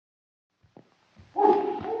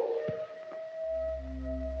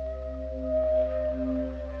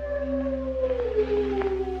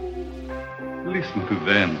listen to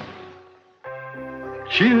them.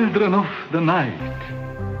 Children of the night.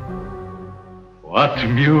 What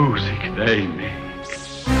music they make.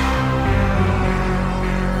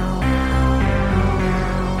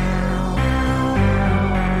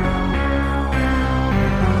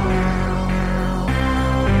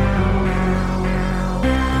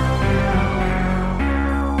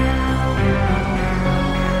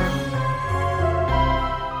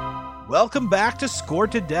 Welcome back to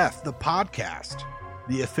Scored to Death, the podcast,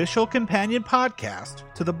 the official companion podcast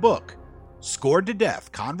to the book, Scored to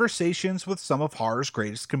Death, Conversations with Some of Horror's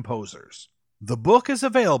Greatest Composers. The book is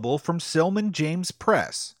available from Silman James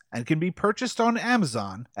Press and can be purchased on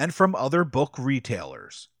Amazon and from other book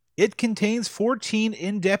retailers. It contains 14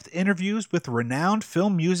 in-depth interviews with renowned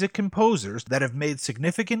film music composers that have made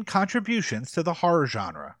significant contributions to the horror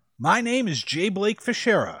genre. My name is J. Blake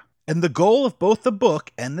Fischera, and the goal of both the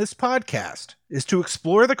book and this podcast is to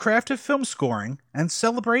explore the craft of film scoring and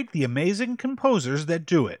celebrate the amazing composers that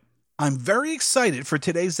do it. I'm very excited for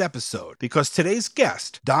today's episode because today's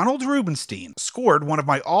guest, Donald Rubinstein, scored one of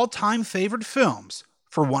my all-time favorite films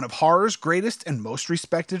for one of horror's greatest and most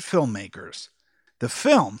respected filmmakers. The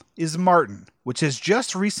film is Martin, which has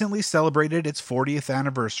just recently celebrated its 40th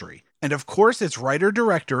anniversary. And of course, its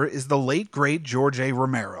writer-director is the late, great George A.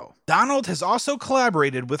 Romero. Donald has also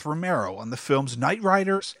collaborated with Romero on the films Night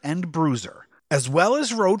Riders and Bruiser, as well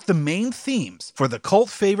as wrote the main themes for the cult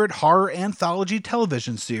favorite horror anthology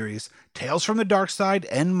television series Tales from the Darkside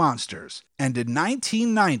and Monsters. And in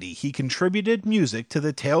 1990, he contributed music to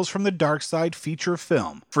the Tales from the Darkside feature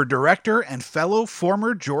film for director and fellow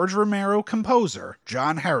former George Romero composer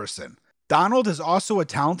John Harrison. Donald is also a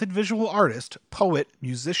talented visual artist, poet,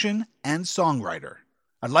 musician, and songwriter.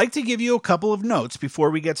 I'd like to give you a couple of notes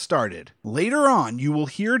before we get started. Later on, you will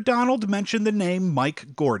hear Donald mention the name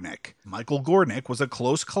Mike Gornick. Michael Gornick was a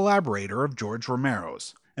close collaborator of George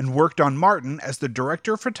Romero's and worked on Martin as the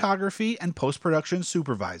director of photography and post-production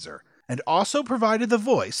supervisor, and also provided the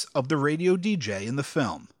voice of the radio DJ in the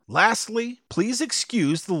film. Lastly, please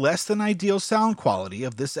excuse the less than ideal sound quality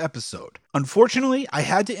of this episode. Unfortunately, I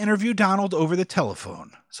had to interview Donald over the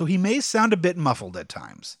telephone, so he may sound a bit muffled at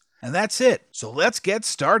times. And that's it, so let's get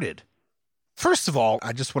started. First of all,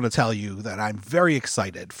 I just want to tell you that I'm very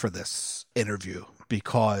excited for this interview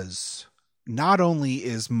because not only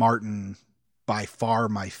is Martin by far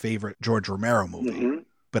my favorite George Romero movie,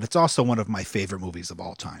 but it's also one of my favorite movies of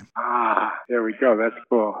all time. There we go. That's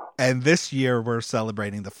cool. And this year we're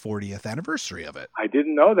celebrating the 40th anniversary of it. I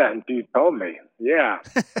didn't know that until you told me. Yeah.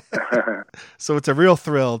 So it's a real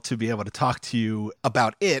thrill to be able to talk to you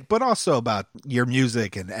about it, but also about your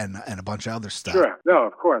music and a bunch of other stuff. Sure. No,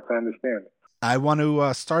 of course. I understand. I want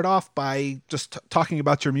to start off by just talking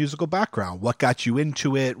about your musical background. What got you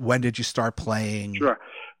into it? When did you start playing? Sure.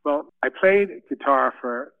 Well, I played guitar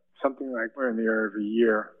for something like in the area of a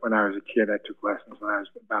year when I was a kid. I took lessons when I was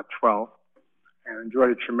about 12 and enjoyed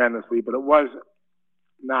it tremendously, but it was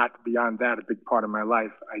not beyond that a big part of my life.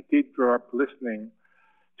 I did grow up listening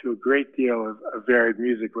to a great deal of varied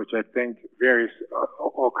music, which I think varies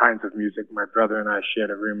all kinds of music. My brother and I shared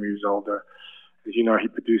a room. He was older. As you know, he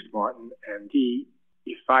produced Martin, and he's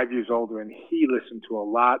 5 years older, and he listened to a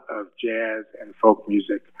lot of jazz and folk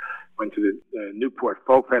music. Went to the Newport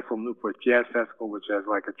Folk Festival, Newport Jazz Festival, which as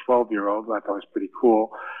like a 12-year-old, I thought was pretty cool,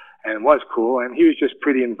 and was cool. And he was just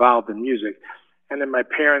pretty involved in music. And then my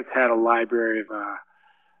parents had a library of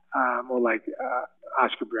more like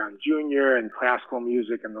Oscar Brown Jr. and classical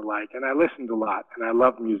music and the like. And I listened a lot, and I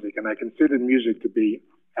loved music. And I considered music to be,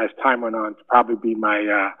 as time went on, to probably be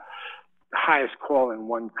my highest calling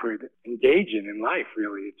one could engage in life,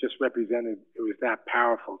 really. It just represented, it was that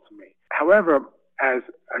powerful to me. However, as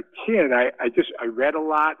a kid, I read a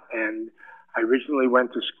lot, and I originally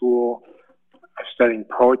went to school studying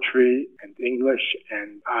poetry and English,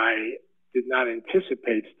 and I did not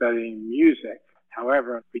anticipate studying music.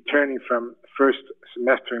 However, returning from first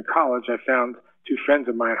semester in college, I found two friends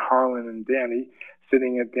of mine, Harlan and Danny,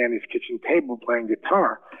 sitting at Danny's kitchen table playing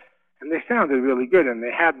guitar. And they sounded really good, and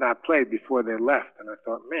they had not played before they left. And I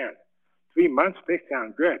thought, man, 3 months, they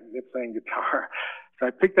sound good. They're playing guitar. So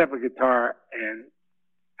I picked up a guitar, and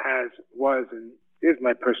as was and is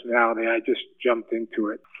my personality, I just jumped into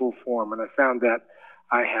it full form. And I found that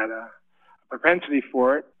I had a propensity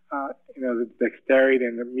for it, the dexterity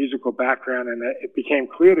and the musical background. And it became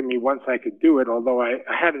clear to me once I could do it, although I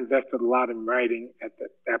had invested a lot in writing at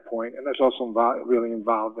that point. And I was also really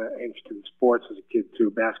involved interested in sports as a kid, too,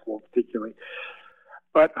 basketball particularly.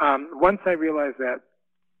 But once I realized that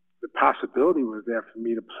the possibility was there for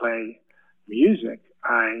me to play music,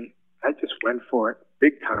 I just went for it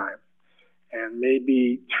big time. And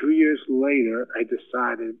maybe 2 years later, I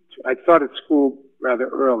started school rather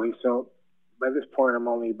early. So by this point, I'm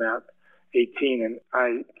only about 18. And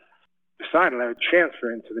I decided I would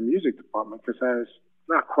transfer into the music department because I was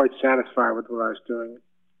not quite satisfied with what I was doing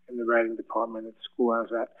in the writing department at the school I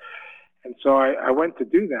was at. And so I went to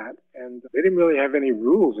do that, and they didn't really have any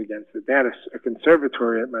rules against it. They had a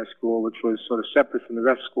conservatory at my school, which was sort of separate from the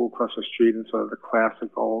rest of school across the street in sort of the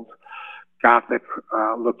classic old Gothic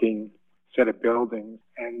looking set of buildings.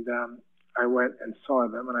 And I went and saw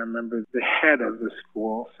them, and I remember the head of the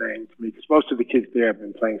school saying to me, because most of the kids there have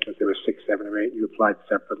been playing since they were 6, 7, or 8. You applied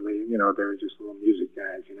separately. You know, they were just little music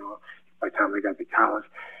guys, you know, by the time they got to college.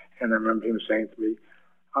 And I remember him saying to me,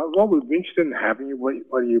 well, we'd be interested in having you.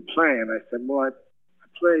 What do you play? And I said, well, I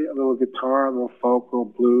play a little guitar, a little folk, a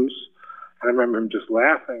little blues. And I remember him just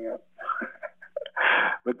laughing.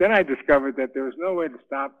 But then I discovered that there was no way to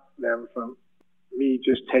stop them from me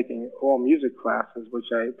just taking all music classes, which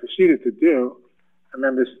I proceeded to do. I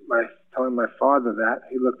remember telling my father that.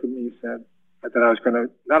 He looked at me and said that I was going to,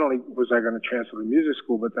 not only was I going to transfer to music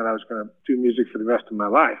school, but that I was going to do music for the rest of my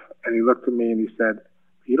life. And he looked at me and he said,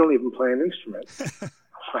 you don't even play an instrument.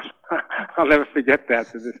 I'll never forget that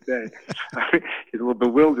to this day. He's a little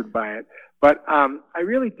bewildered by it. But I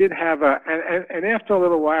really did have and after a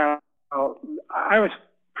little while, I was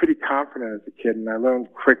pretty confident as a kid, and I learned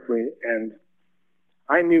quickly, and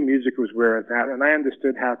I knew music was where it's at, and I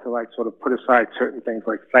understood how to, like, sort of put aside certain things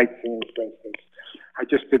like sightseeing, for instance. I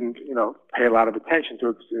just didn't, pay a lot of attention to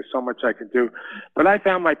it because there's so much I could do. But I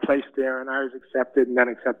found my place there, and I was accepted, and then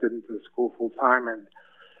accepted into the school full time, and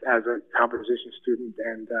as a composition student.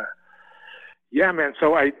 And yeah, man,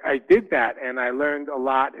 so I did that, and I learned a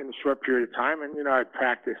lot in a short period of time. And I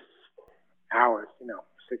practiced hours,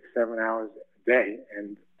 6, 7 hours a day,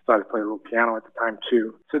 and started to play a little piano at the time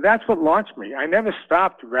too. So that's what launched me. I never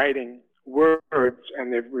stopped writing words,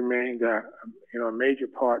 and they've remained a major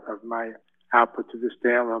part of my output to this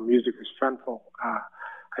day. Although music is frontal,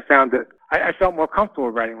 I found that I felt more comfortable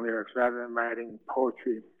writing lyrics rather than writing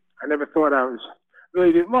poetry. I never thought I was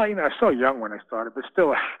really did. Well, I was so young when I started, but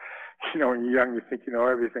still, when you're young, you think you know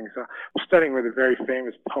everything. So I'm studying with a very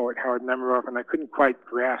famous poet, Howard Nemerov, and I couldn't quite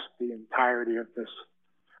grasp the entirety of this,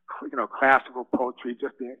 classical poetry,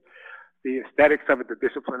 just the aesthetics of it, the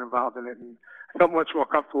discipline involved in it. And I felt much more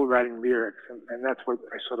comfortable writing lyrics, and that's what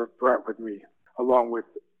I sort of brought with me, along with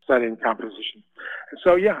studying composition. And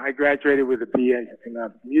so, yeah, I graduated with a BA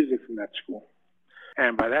in music from that school.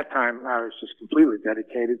 And by that time, I was just completely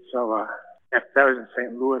dedicated. So, after that, I was in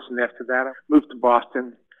St. Louis, and after that, I moved to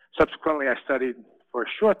Boston. Subsequently, I studied for a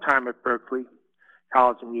short time at Berklee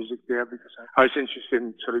College of Music there because I was interested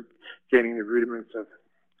in sort of gaining the rudiments of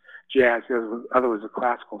jazz. The other was a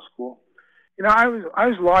classical school. I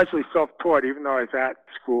was largely self-taught, even though I was at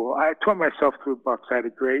school. I taught myself through books. I had a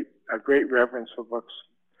great reverence for books.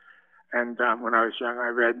 And when I was young, I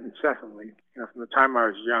read incessantly. From the time I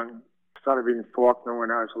was young, started reading Faulkner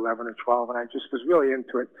when I was 11 or 12, and I just was really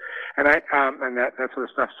into it. And and that sort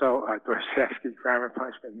of stuff. So Dostoevsky, Crime and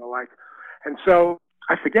Punishment, and the like. And so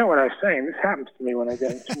I forget what I was saying. This happens to me when I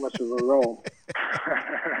get in too much of a role,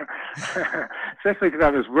 especially because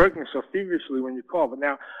I was working so feverishly when you call. But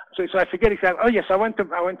now, so I forget exactly. Oh yes, I went to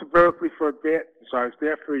Berklee for a bit. So I was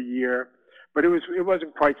there for a year, but it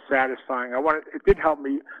wasn't quite satisfying. It did help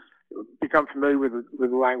me become familiar with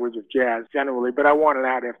the language of jazz generally, but I wanted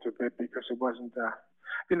out after a bit because it wasn't,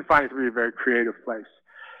 didn't find it to be a very creative place.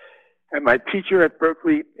 And my teacher at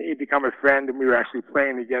Berklee, he'd become a friend, and we were actually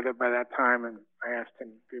playing together by that time, and I asked him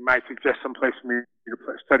if he might suggest some place for me to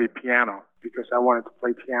study piano because I wanted to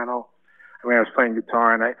play piano. I was playing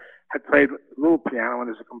guitar, and I had played a little piano, and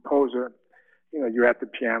as a composer, you're at the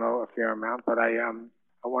piano a fair amount, but I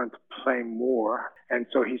wanted to play more, and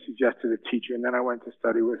so he suggested a teacher, and then I went to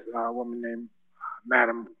study with a woman named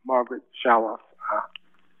Madame Margaret Shaloff.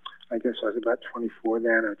 I guess I was about 24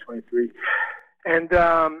 then, or 23, and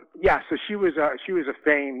so she was a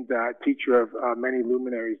famed teacher of many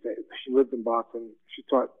luminaries. She lived in Boston. She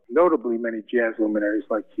taught notably many jazz luminaries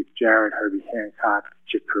like Keith Jarrett, Herbie Hancock,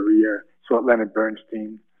 Chick Corea, taught Leonard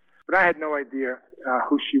Bernstein, but I had no idea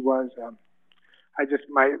who she was.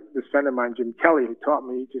 This friend of mine, Jim Kelly, who taught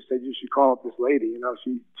me, he just said, you should call up this lady.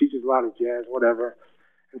 She teaches a lot of jazz, whatever.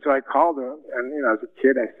 And so I called her, and, as a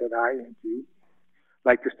kid, I said, hi, do you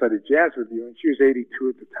like to study jazz with you? And she was 82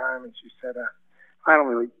 at the time, and she said, I don't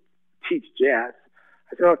really teach jazz.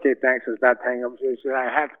 I said, okay, thanks. I was about to hang up. She said, I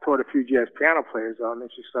have taught a few jazz piano players, and then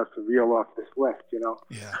she starts to reel off this list, Yeah.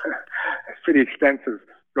 It's pretty extensive.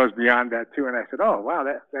 Goes beyond that, too. And I said, oh, wow.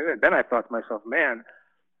 Then I thought to myself, man,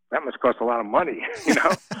 that must cost a lot of money,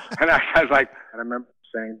 And I was like, and I remember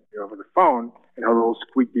saying to me over the phone in her little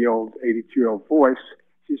squeaky old 82-year-old voice.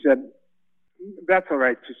 She said, "That's all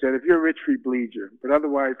right." She said, "If you're rich, we bleed you. But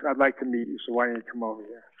otherwise, I'd like to meet you, so why don't you come over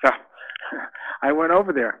here?" So I went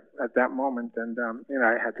over there at that moment, and,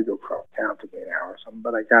 I had to go across town to be an hour or something.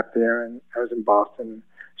 But I got there, and I was in Boston.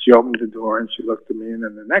 She opened the door, and she looked at me, and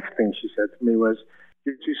then the next thing she said to me was,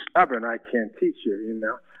 "You're too stubborn. I can't teach you,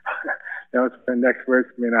 That was the next words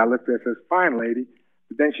to me, and I looked at her and said, "Fine, lady."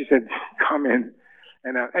 But then she said, "Come in."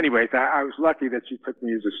 And anyways, I was lucky that she took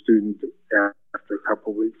me as a student after a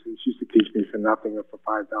couple of weeks, and she used to teach me for nothing or for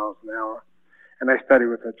 $5 an hour. And I studied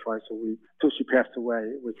with her twice a week until she passed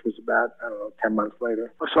away, which was about, 10 months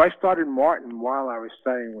later. So I started Martin while I was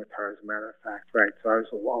studying with her, as a matter of fact, right? So I was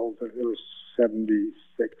a little older. It was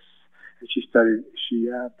 76. And she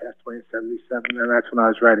passed away in 77, and that's when I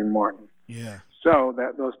was writing Martin. Yeah. So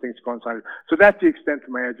those things coincided. So that's the extent of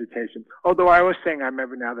my education. Although I was saying I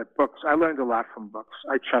remember now that I learned a lot from books.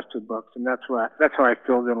 I trusted books, and that's how I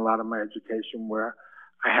filled in a lot of my education where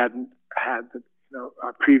I hadn't had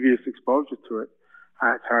a previous exposure to it.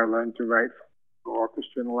 That's how I learned to write for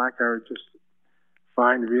orchestra and the like. I would just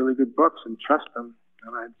find really good books and trust them,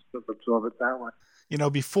 and I'd sort of absorb it that way.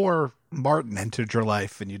 Before Martin entered your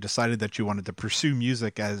life and you decided that you wanted to pursue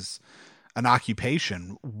music as an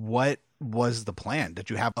occupation, what was the plan? Did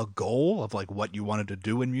you have a goal of what you wanted to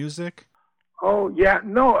do in music? Oh, yeah.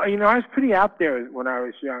 No, I was pretty out there when I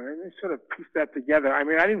was young, and I sort of pieced that together. I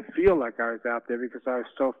didn't feel like I was out there because I was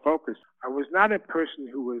so focused. I was not a person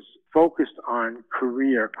who was focused on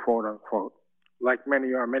career, quote unquote, like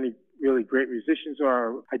many really great musicians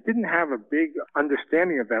are. I didn't have a big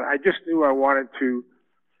understanding of that. I just knew I wanted to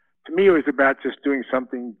me, it was about just doing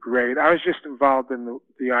something great. I was just involved in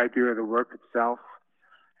the idea of the work itself.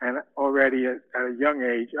 And already at a young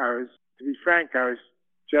age, to be frank, I was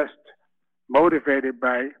just motivated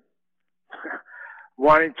by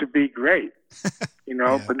wanting to be great,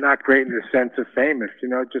 Yeah. But not great in the sense of famous,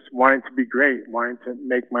 just wanting to be great, wanting to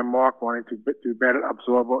make my mark, wanting to do better,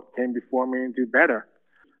 absorb what came before me and do better.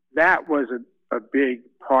 That was a big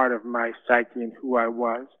part of my psyche and who I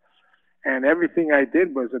was. And everything I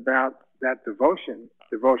did was about that devotion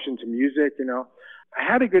to music, I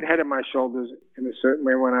had a good head on my shoulders in a certain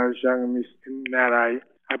way when I was young, in that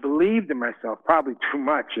I believed in myself, probably too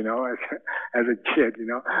much, as a kid,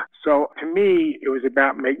 So to me, it was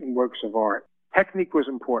about making works of art. Technique was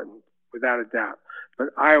important, without a doubt. But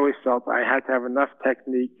I always felt I had to have enough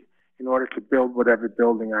technique in order to build whatever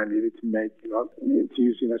building I needed to make, to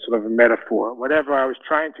use, sort of a metaphor. Whatever I was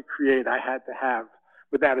trying to create, I had to have,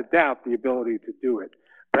 without a doubt, the ability to do it.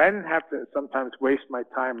 But I didn't have to sometimes waste my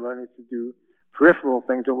time learning to do peripheral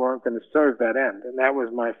things that weren't going to serve that end. And that was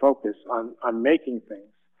my focus on making things.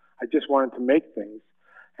 I just wanted to make things,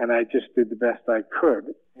 and I just did the best I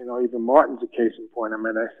could. Even Martin's a case in point.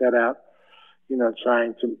 I set out,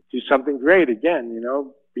 trying to do something great again,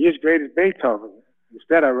 be as great as Beethoven.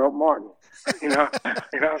 Instead, I wrote Martin, so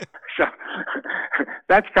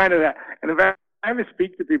that's kind of that. And if I ever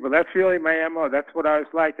speak to people, that's really my MO. That's what I was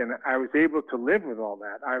like. And I was able to live with all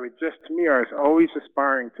that. To me, I was always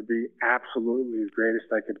aspiring to be absolutely as great as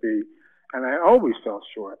I could be. And I always fell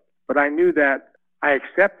short. But I knew that I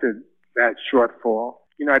accepted that shortfall.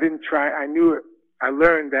 I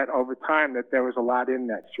learned that over time that there was a lot in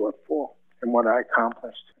that shortfall and what I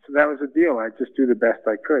accomplished. So that was the deal. I just do the best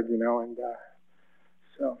I could, and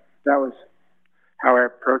so that was how I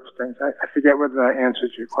approached things. I forget whether that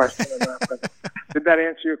answers your question or not, but did that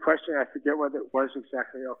answer your question? I forget whether it was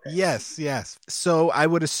exactly okay. Yes. So I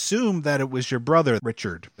would assume that it was your brother,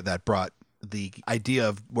 Richard, that brought the idea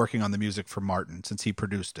of working on the music for Martin, since he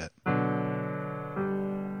produced it.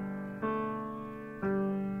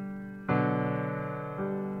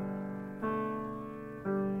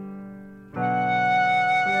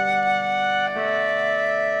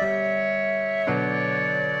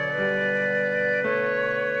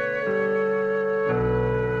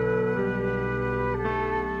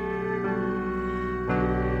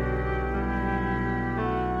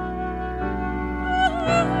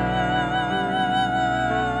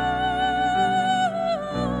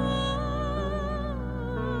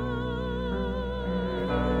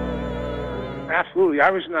 Absolutely. I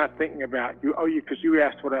was not thinking about you. Because you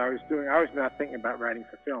asked what I was doing. I was not thinking about writing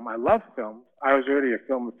for film. I love film. I was already a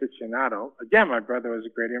film aficionado. Again, my brother was a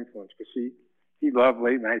great influence because he loved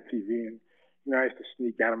late night TV. And, I used to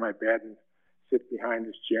sneak out of my bed and sit behind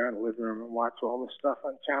his chair in the living room and watch all the stuff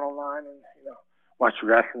on Channel 9 and, watch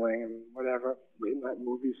wrestling and whatever, late night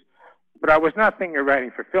movies. But I was not thinking of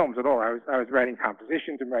writing for films at all. I was writing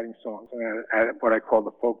compositions and writing songs. And I had what I call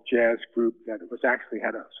the folk jazz group that was actually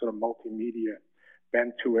had a sort of multimedia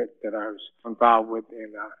bent to it that I was involved with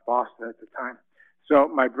in Boston at the time. So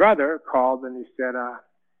my brother called and he said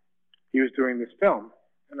he was doing this film,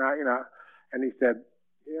 and and he said,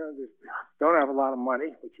 they don't have a lot of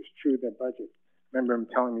money, which is true, their budget. I remember him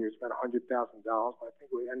telling me it was about $100,000, but I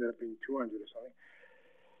think it ended up being 200 or something.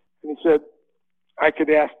 And he said, I could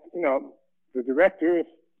ask, the director if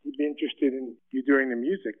he'd be interested in you doing the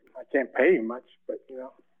music. I can't pay you much, but, you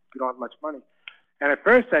don't have much money. And at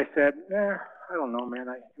first I said, I don't know, man.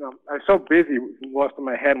 I was so busy, lost in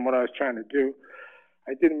my head in what I was trying to do.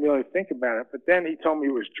 I didn't really think about it. But then he told me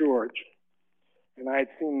it was George. And I had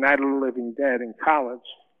seen Night of the Living Dead in college,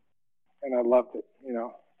 and I loved it,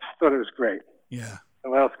 I thought it was great. Yeah.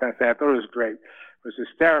 What else can I say? I thought it was great. It was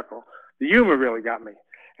hysterical. The humor really got me.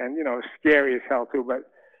 And, it was scary as hell, too. But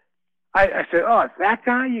I said, oh, it's that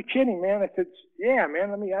guy? You're kidding, man. I said, yeah,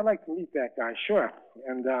 man, I'd like to meet that guy, sure.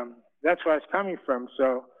 And that's where I was coming from.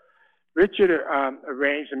 So Richard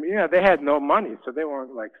arranged them. They had no money, so they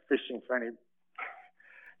weren't, like, fishing for any,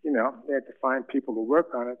 they had to find people to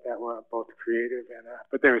work on it that were both creative and,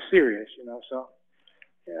 but they were serious, So,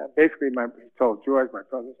 yeah, basically, he told George, my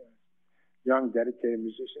brother's a young, dedicated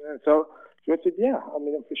musician. And so George said, yeah, I'll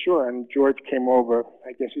meet him for sure. And George came over.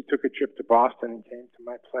 I guess he took a trip to Boston and came to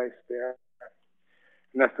my place there.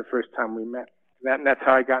 And that's the first time we met. And that's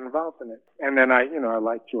how I got involved in it. And then I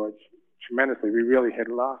liked George tremendously. We really hit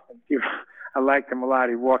it off. And I liked him a lot.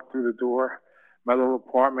 He walked through the door, my little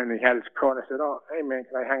apartment, and he had his coat. And I said, oh, hey, man,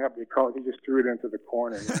 can I hang up your coat? He just threw it into the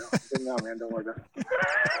corner, I said, no, man, don't worry about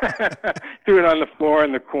it. Threw it on the floor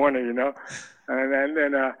in the corner, And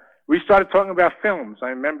then we started talking about films. I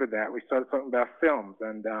remember that. We started talking about films.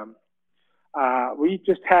 And we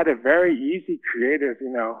just had a very easy, creative,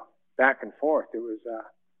 back and forth. It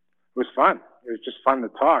was fun. It was just fun to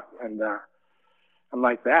talk. And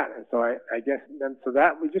like that. And so I guess then, so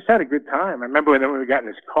that we just had a good time. I remember when we got in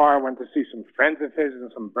his car, went to see some friends of his in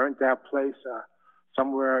some burnt out place,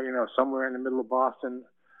 somewhere in the middle of Boston.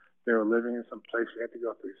 They were living in some place. We had to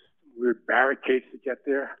go through weird barricades to get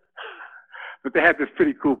there. But they had this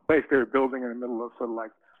pretty cool place they were building in the middle of sort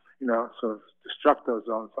of destructo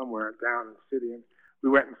zone somewhere down in the city. And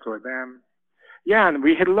we went and saw them. Yeah, and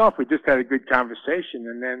we hit it off. We just had a good conversation.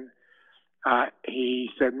 And then he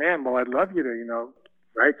said, man, well, I'd love you to,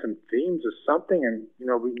 write some themes or something, and,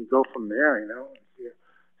 we can go from there,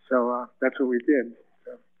 So that's what we did.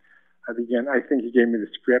 So I think he gave me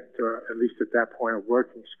the script, or at least at that point, a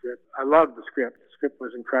working script. I loved the script. The script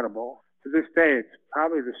was incredible. To this day, it's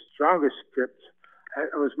probably the strongest script.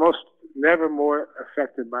 I was never more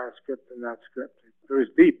affected by a script than that script. It was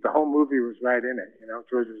deep. The whole movie was right in it.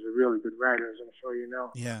 George was a really good writer, as I'm sure you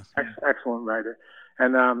know. Yeah. Excellent writer.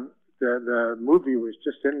 And the movie was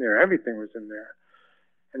just in there. Everything was in there.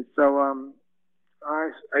 And so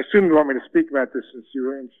I assume you want me to speak about this since you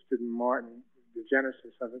were interested in Martin, the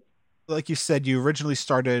genesis of it. Like you said, you originally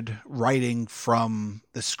started writing from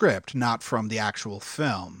the script, not from the actual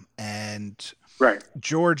film. And right.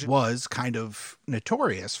 George was kind of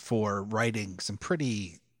notorious for writing some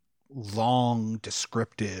pretty long,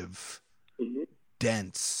 descriptive,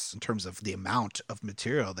 dense in terms of the amount of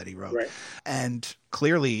material that he wrote. Right. And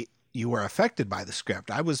clearly you were affected by the script.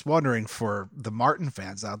 I was wondering, for the Martin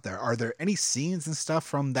fans out there, are there any scenes and stuff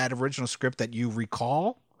from that original script that you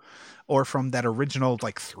recall? Or from that original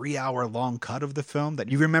 3-hour long cut of the film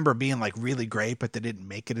that you remember being really great, but they didn't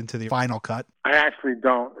make it into the final cut? I actually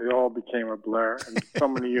don't. It all became a blur. And so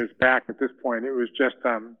many years back at this point, it was just,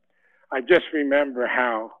 I just remember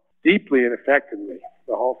how deeply it affected me,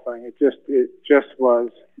 the whole thing. It just was,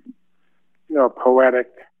 a poetic,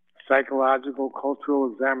 psychological,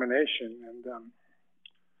 cultural examination. And,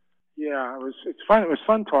 it's fun. It was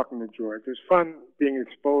fun talking to George. It was fun being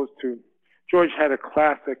exposed to, George had a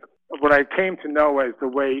classic, what I came to know as the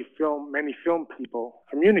way many film people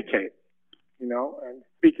communicate, and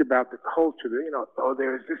speak about the culture. Oh,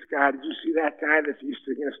 there's this guy. Did you see that guy that used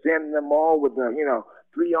to, stand in the mall with the,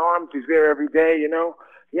 3 arms? He's there every day,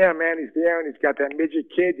 Yeah, man, he's there, and he's got that midget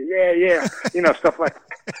kid. Yeah. Stuff like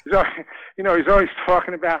that. He's always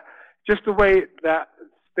talking about just the way that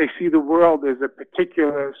they see the world as a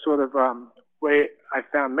particular sort of way. I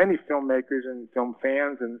found many filmmakers and film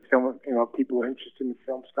fans and film, people who are interested in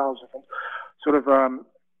film, scholars of film, sort of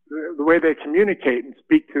the way they communicate and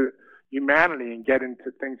speak to humanity and get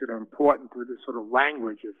into things that are important through this sort of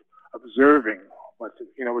language of observing,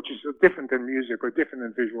 which is different than music or different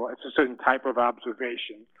than visual. It's a certain type of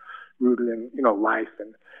observation rooted in, life.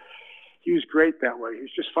 And he was great that way. He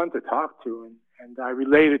was just fun to talk to. And I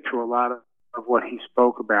related to a lot of what he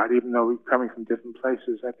spoke about, even though we're coming from different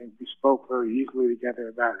places. I think we spoke very easily together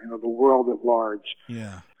about, the world at large.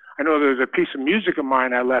 Yeah. I know there was a piece of music of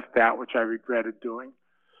mine I left out, which I regretted doing.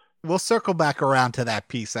 We'll circle back around to that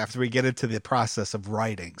piece after we get into the process of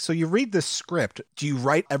writing. So you read this script. Do you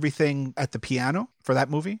write everything at the piano for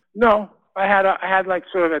that movie? No, I had like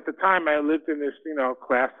sort of at the time I lived in this,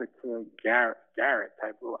 classic garret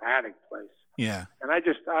type little attic place. Yeah. And I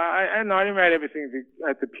didn't write everything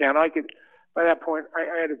at the piano. By that point,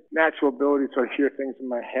 I had a natural ability to sort of hear things in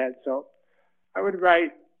my head. So I would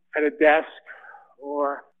write at a desk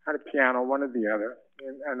or at a piano, one or the other.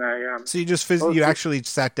 And I so you just you actually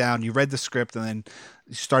sat down, you read the script, and then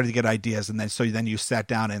you started to get ideas, and then you sat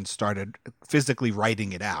down and started physically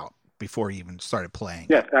writing it out before you even started playing.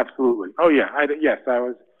 Yes, absolutely. Oh yeah, I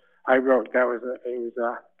wrote.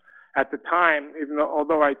 At the time,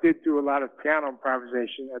 although I did do a lot of piano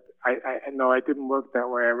improvisation, I didn't work that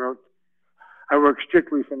way. I worked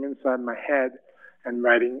strictly from inside my head and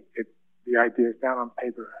writing the ideas down on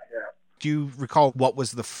paper. Yeah. Do you recall what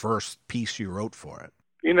was the first piece you wrote for it?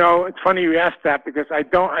 It's funny you asked that because I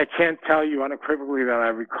can't tell you unequivocally that I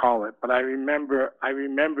recall it, but I remember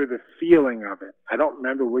the feeling of it. I don't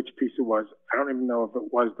remember which piece it was. I don't even know if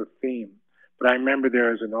it was the theme, but I remember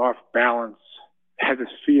there was an off balance. It had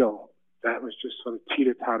this feel that was just sort of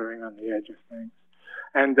teeter-tottering on the edge of things.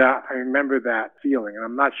 And I remember that feeling, and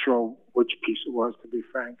I'm not sure which piece it was, to be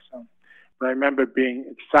frank. But I remember being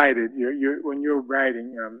excited. When you're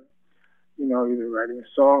writing, either writing a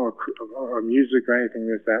song or music or anything,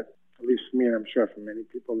 there's that, at least for me, and I'm sure for many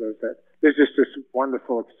people, there's just this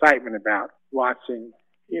wonderful excitement about watching,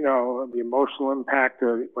 the emotional impact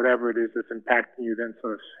or whatever it is that's impacting you then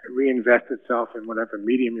sort of reinvest itself in whatever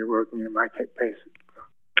medium you're working in my case,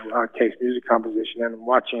 music composition, and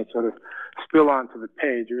watching it sort of spill onto the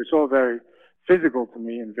page. It was all very physical to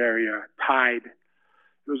me and very tied.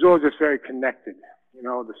 It was all just very connected.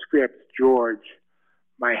 The script, George,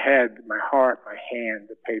 my head, my heart, my hand,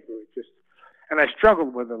 the paper. And I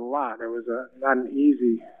struggled with it a lot. It was not an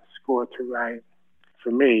easy score to write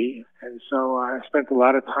for me. And so I spent a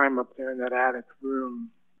lot of time up there in that attic room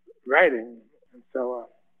writing. And so,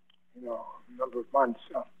 a number of months.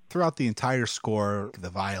 Throughout the entire score, the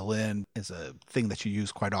violin is a thing that you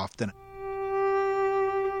use quite often.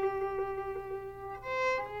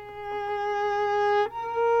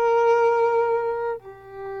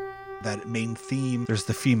 That main theme, there's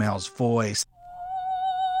the female's voice.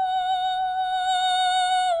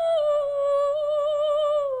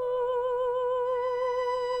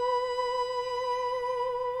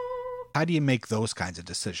 How do you make those kinds of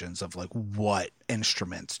decisions of like what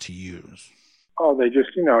instruments to use? Oh, they just,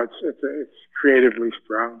 it's creatively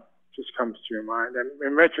strung. Just comes to your mind. And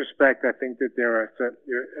in retrospect, I think that there are,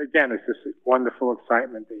 again, it's this wonderful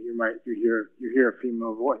excitement that you hear a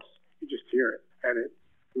female voice. You just hear it, and it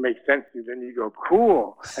makes sense to you. Then you go,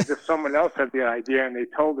 cool, as if someone else had the idea and they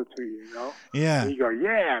told it to you, Yeah. And you go,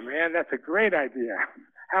 yeah, man, that's a great idea.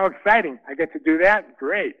 How exciting. I get to do that?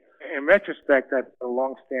 Great. In retrospect, that's a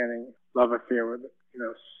long-standing love affair with,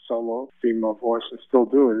 solo female voice, and still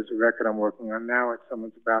do it. There's a record I'm working on now.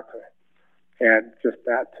 Someone's about to add just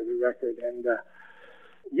that to the record. And,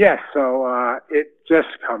 so it just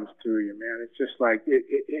comes through you, man. It's just like,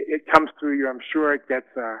 it comes through you. I'm sure it gets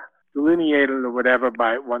delineated or whatever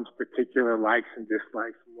by one's particular likes and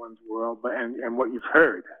dislikes in one's world, and what you've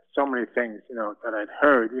heard. So many things, that I'd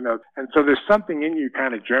heard, and so there's something in you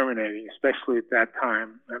kind of germinating, especially at that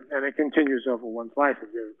time, and it continues over one's life, if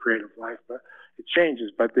you have a creative life, but it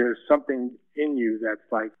changes, but there's something in you that's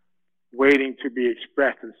like waiting to be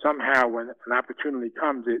expressed, and somehow when an opportunity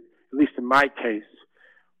comes, at least in my case,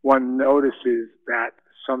 one notices that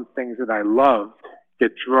some things that I loved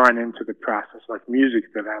get drawn into the process, like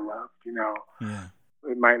music that I loved, Yeah.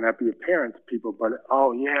 It might not be apparent to people, but,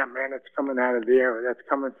 oh, yeah, man, it's coming out of there, or that's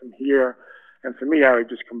coming from here. And for me, I would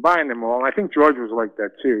just combine them all. And I think George was like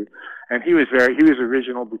that, too. And he was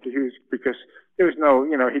original because there was no,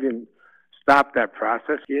 he didn't stop that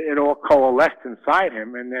process. It all coalesced inside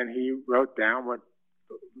him, and then he wrote down what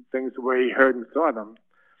things the way he heard and saw them.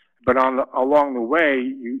 But along the way,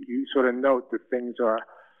 you sort of note that things are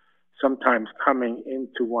sometimes coming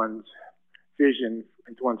into one's vision,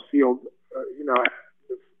 into one's field,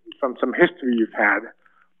 from some history you've had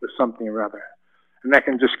with something or other. And that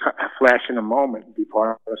can just flash in a moment and be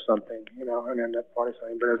part of something, and end up part of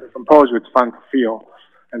something. But as a composer, it's fun to feel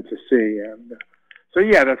and to see. And so,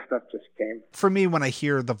 yeah, that stuff just came. For me, when I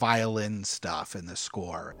hear the violin stuff in the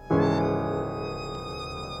score,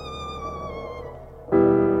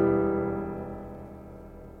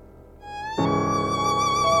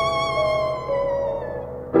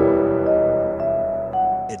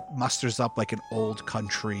 musters up like an old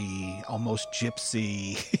country, almost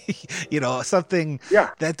gypsy, something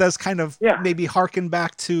that does kind of maybe harken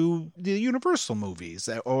back to the Universal movies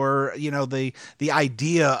or, the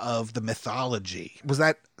idea of the mythology. Was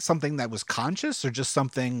that something that was conscious or just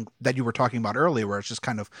something that you were talking about earlier where it's just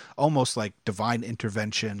kind of almost like divine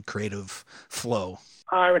intervention, creative flow?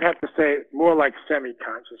 I would have to say more like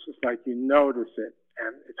semi-conscious. It's like you notice it,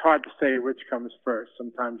 and it's hard to say which comes first.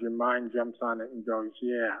 Sometimes your mind jumps on it and goes,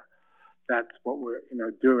 yeah, that's what we're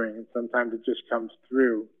doing, and sometimes it just comes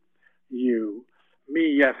through you.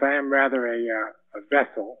 Me, yes, I am rather a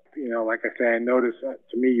vessel. Like I say, I notice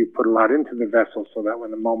to me you put a lot into the vessel so that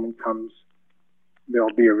when the moment comes,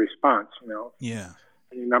 there'll be a response, Yeah.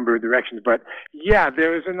 In a number of directions. But yeah,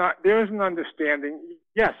 there is an understanding.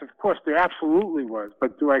 Yes, of course, there absolutely was.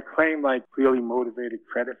 But do I claim like really motivated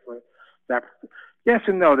credit for that? Yes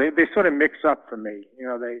and no. They sort of mix up for me.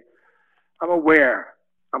 I'm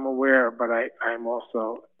aware, but I'm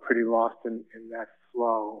also pretty lost in that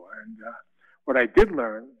flow. And what I did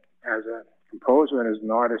learn as a composer and as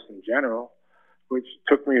an artist in general, which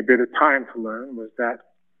took me a bit of time to learn, was that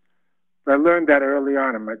I learned that early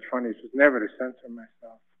on in my 20s was never to censor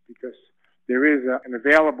myself, because there is an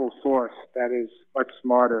available source that is much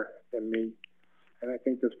smarter than me. And I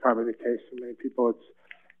think that's probably the case for many people.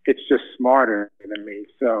 It's just smarter than me.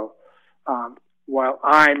 So while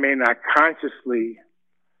I may not consciously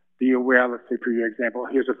be aware, let's say, for your example,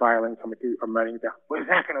 here's a violin coming through, I'm writing it down. Where's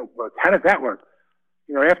that going to work? How does that work?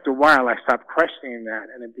 After a while, I stopped questioning that,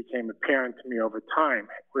 and it became apparent to me over time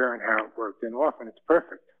where and how it worked. And often it's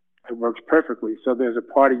perfect. It works perfectly. So there's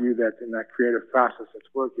a part of you that's in that creative process that's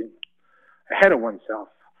working ahead of oneself.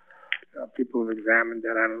 People have examined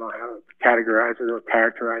that. I don't know how to categorize it or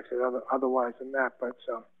characterize it otherwise than that.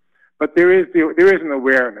 But there is an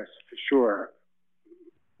awareness for sure.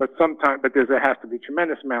 But there has to be a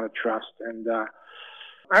tremendous amount of trust. And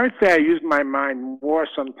I would say I use my mind more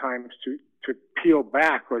sometimes to peel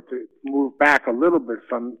back or to move back a little bit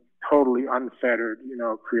from totally unfettered,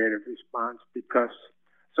 creative response, because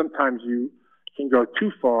sometimes you can go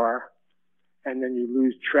too far and then you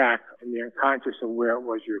lose track and you're unconscious of where it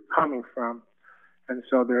was you're coming from. And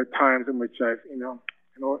so there are times in which I've,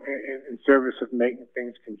 in service of making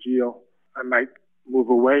things congeal, I might move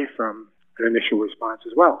away from an initial response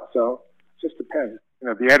as well. So it just depends.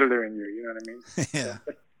 The editor in you know what I mean? Yeah.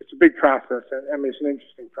 It's a big process. And it's an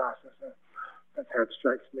interesting process. That's how it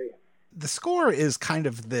strikes me. The score is kind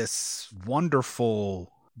of this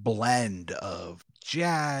wonderful blend of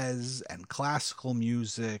jazz and classical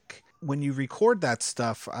music. When you record that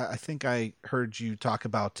stuff, I think I heard you talk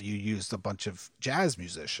about you used a bunch of jazz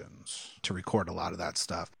musicians to record a lot of that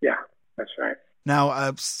stuff. Yeah, that's right.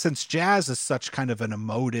 Now, since jazz is such kind of an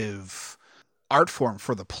emotive art form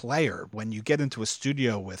for the player, when you get into a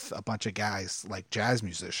studio with a bunch of guys like jazz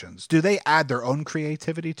musicians, do they add their own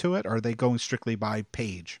creativity to it, or are they going strictly by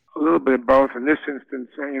page? A little bit of both. In this instance,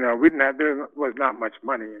 there was not much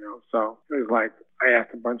money, so it was like I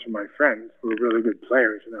asked a bunch of my friends who were really good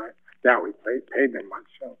players, I doubt we paid them much,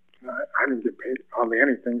 so I didn't get paid hardly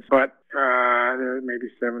anything, but there were maybe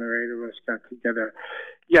 7 or 8 of us got together.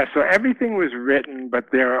 Yeah, so everything was written, but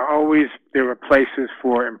there were places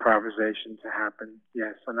for improvisation to happen,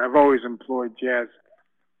 yes. And I've always employed jazz.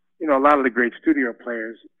 A lot of the great studio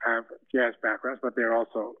players have jazz backgrounds, but they're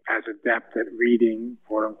also as adept at reading,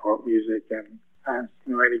 quote-unquote, music, and as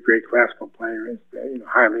any great classical player is,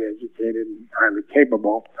 highly educated and highly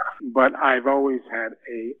capable. But I've always had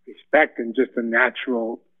a respect and just a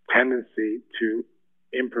natural tendency to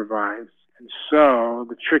improvise. And so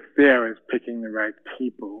the trick there is picking the right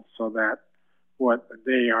people so that what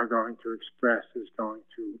they are going to express is going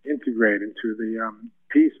to integrate into the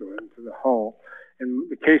piece or into the whole. In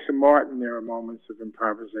the case of Martin, there are moments of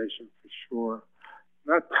improvisation for sure.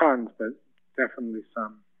 Not tons, but definitely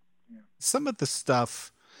some. Yeah. Some of the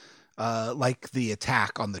stuff, like the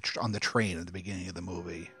attack on the train at the beginning of the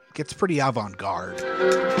movie, gets pretty avant-garde.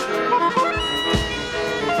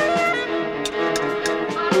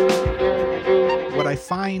 What I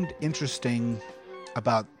find interesting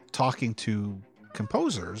about talking to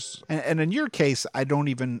composers, and in your case, I don't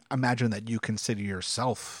even imagine that you consider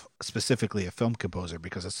yourself specifically a film composer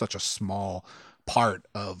because it's such a small part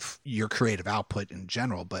of your creative output in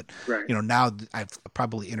general. But, right. Now I've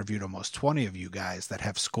probably interviewed almost 20 of you guys that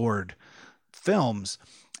have scored films,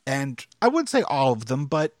 and I wouldn't say all of them,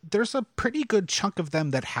 but there's a pretty good chunk of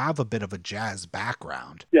them that have a bit of a jazz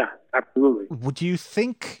background. Yeah, absolutely. Would you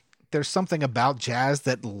think there's something about jazz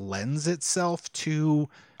that lends itself to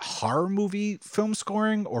horror movie film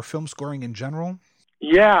scoring or film scoring in general?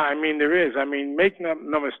 Yeah, I mean, there is. I mean, make no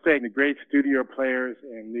mistake, the great studio players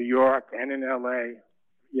in New York and in L.A.,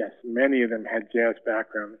 yes, many of them had jazz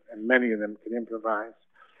backgrounds, and many of them could improvise.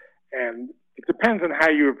 And it depends on how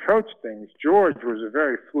you approach things. George was a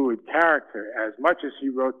very fluid character. As much as he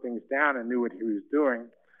wrote things down and knew what he was doing,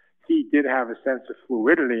 he did have a sense of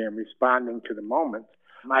fluidity and responding to the moment.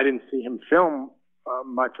 I didn't see him film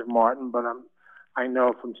much of Martin, but I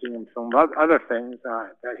know from seeing him film other things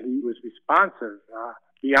that he was responsive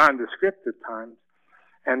beyond the script at times,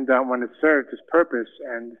 and when it served his purpose.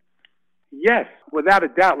 And yes, without a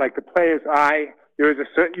doubt, like the player's eye, there is a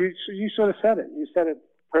certain, you sort of said it. You said it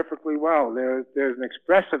perfectly well. There's an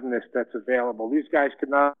expressiveness that's available. These guys could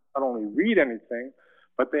not only read anything,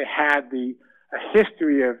 but they had a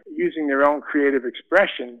history of using their own creative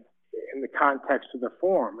expression in the context of the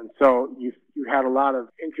form. And so you had a lot of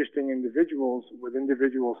interesting individuals with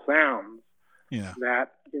individual sounds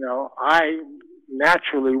that, I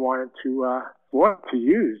naturally wanted to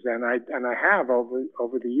use. And I have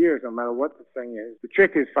over the years, no matter what the thing is. The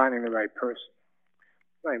trick is finding the right person.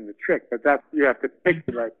 It's not even the trick, but you have to pick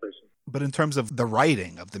the right person. But in terms of the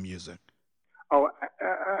writing of the music?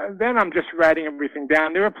 Then I'm just writing everything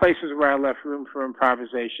down. There were places where I left room for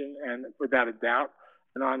improvisation, and without a doubt.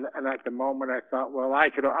 And at the moment, I thought, well, I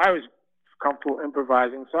was comfortable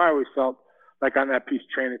improvising, so I always felt like on that piece,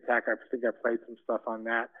 Train Attack, I think I played some stuff on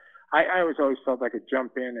that. I always felt I could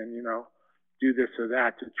jump in and, do this or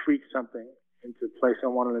that to tweak something into the place I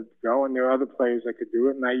wanted it to go. And there are other players that could do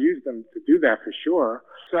it, and I used them to do that for sure.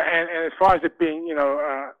 So, and as far as it being,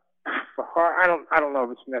 for horror, I don't know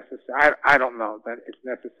if it's necessary. I don't know that it's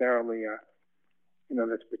necessarily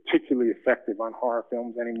that's particularly effective on horror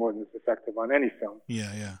films any more than it's effective on any film.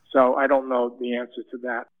 Yeah. So I don't know the answer to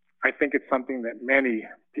that. I think it's something that many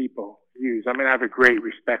people use. I mean, I have a great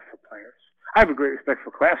respect for players. I have a great respect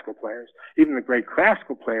for classical players. Even the great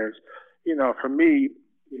classical players, for me,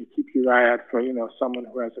 you keep your eye out for, someone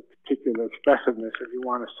who has a particular expressiveness if you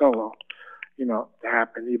want a solo, to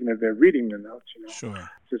happen, even if they're reading the notes, Sure.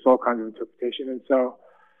 There's all kinds of interpretation. And so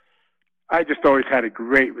I just always had a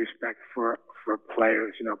great respect for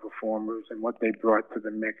players, performers, and what they brought to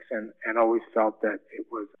the mix, and always felt that it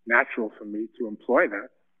was natural for me to employ that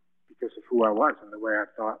because of who I was and the way I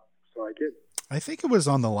thought, so I did. I think it was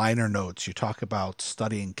on the liner notes you talk about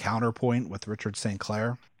studying counterpoint with Richard St.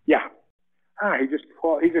 Clair. Yeah. He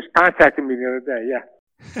just contacted me the other day,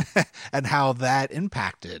 yeah. And how that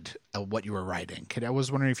impacted what you were writing. I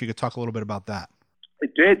was wondering if you could talk a little bit about that.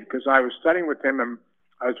 It did, because I was studying with him, and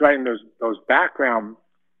I was writing those background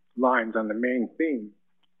lines on the main theme.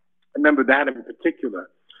 I remember that in particular.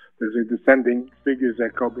 There's a descending figures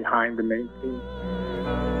that go behind the main theme.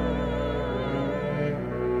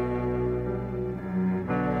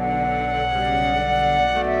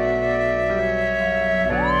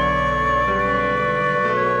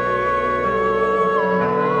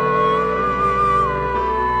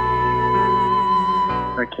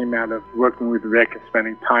 I came out of working with Rick and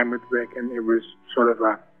spending time with Rick, and it was sort of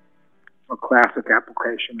a classic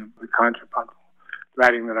application of the contrapuntal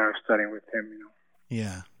writing that I was studying with him,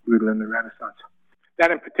 Yeah. Brutal in the Renaissance.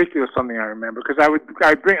 That in particular is something I remember, because I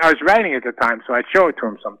was writing at the time, so I'd show it to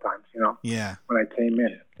him sometimes, Yeah. when I came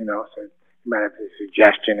in, so he might have a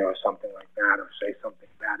suggestion or something like that, or say something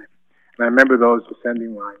about it. And I remember those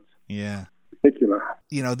descending lines. Yeah. Particular.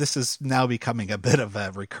 This is now becoming a bit of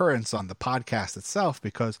a recurrence on the podcast itself,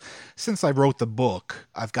 because since I wrote the book,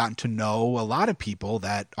 I've gotten to know a lot of people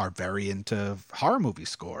that are very into horror movie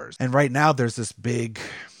scores. And right now there's this big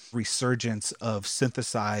resurgence of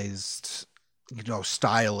synthesized,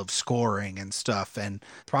 style of scoring and stuff. And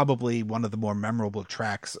probably one of the more memorable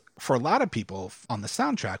tracks for a lot of people on the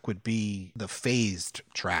soundtrack would be the phased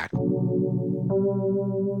track.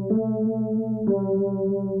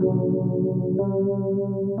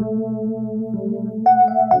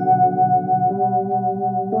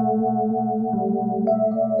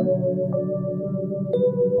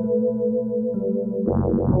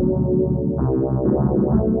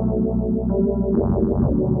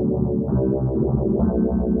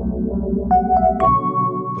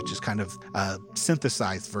 Which is kind of a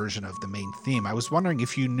synthesized version of the main theme. I was wondering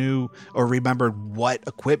if you knew or remembered what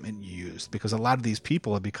equipment you used, because a lot of these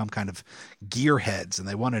people have become kind of gearheads and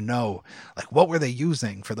they want to know, like, what were they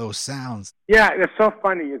using for those sounds? Yeah, it's so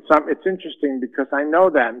funny. It's interesting because I know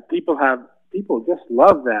that, and people just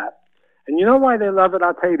love that. And you know why they love it?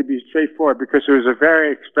 I'll tell you, to be straightforward, because it was a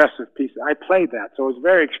very expressive piece. I played that, so it was a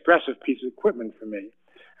very expressive piece of equipment for me.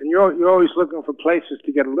 And you're always looking for places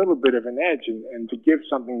to get a little bit of an edge and to give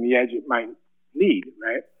something the edge it might need,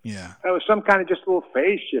 right? Yeah. That was some kind of just little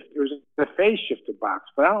phase shift. It was a phase shifter box,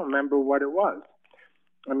 but I don't remember what it was.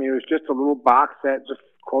 I mean, it was just a little box that just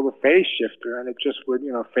called a phase shifter, and it just would,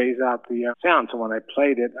 phase out the sound. So when I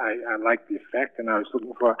played it, I liked the effect, and I was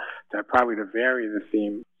looking for probably to vary the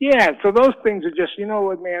theme. Yeah, so those things are just, you know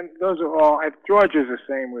what, man, those are all, George is the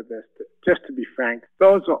same with this, just to be frank,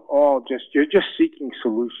 those are all just, you're just seeking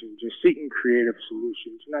solutions. You're seeking creative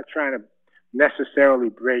solutions. You're not trying to necessarily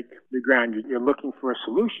break the ground. You're looking for a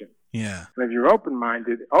solution. Yeah. And if you're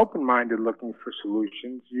open-minded looking for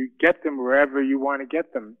solutions, you get them wherever you want to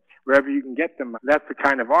get them, wherever you can get them. That's the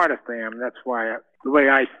kind of artist I am. That's why the way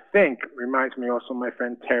I think reminds me also of my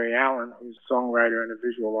friend Terry Allen, who's a songwriter and a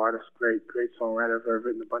visual artist, great songwriter. I've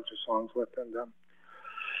written a bunch of songs with, and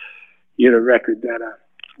he had a record that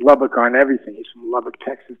Lubbock on Everything. He's from Lubbock,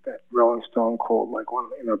 Texas. That Rolling Stone called like one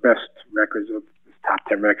of the best records of the top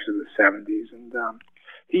 10 records of the 70s, and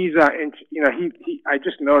he's I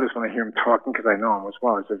just noticed when I hear him talking, because I know him as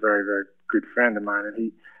well. He's a very, very good friend of mine, and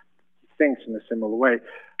he thinks in a similar way.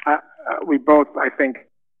 We both, I think,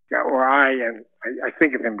 I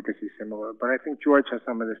think of him because he's similar, but I think George has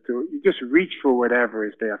some of this too. You just reach for whatever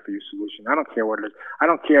is there for your solution. I don't care what it is. I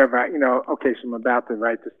don't care about, okay, so I'm about to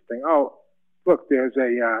write this thing. Oh, look, there's a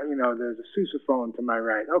sousaphone to my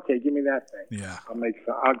right. Okay, give me that thing. Yeah.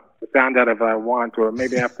 I'll sound out if I want, or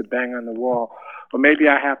maybe I have to bang on the wall, or maybe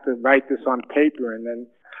I have to write this on paper. And then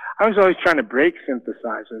I was always trying to break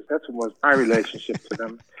synthesizers. That's what was my relationship to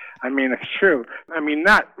them. I mean, it's true. I mean,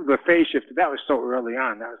 not the phase shift. That was so early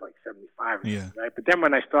on. That was like 75, yeah. Right? But then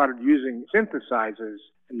when I started using synthesizers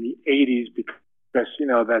in the 80s, because that's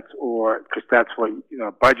what,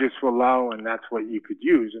 budgets were low and that's what you could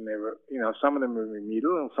use. And they were, some of them were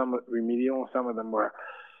remedial and some of them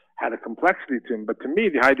had a complexity to them. But to me,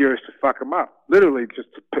 the idea is to fuck them up. Literally just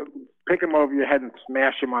to pick them over your head and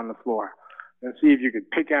smash them on the floor and see if you could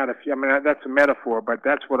pick out a few. I mean, that's a metaphor, but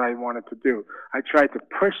that's what I wanted to do. I tried to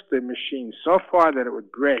push the machine so far that it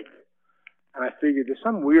would break. And I figured there's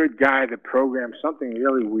some weird guy that programmed something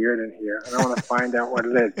really weird in here, and I want to find out what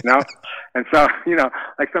it is, And so,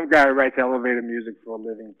 like some guy who writes elevator music for a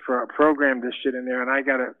living, program this shit in there, and I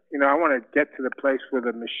gotta, I want to get to the place where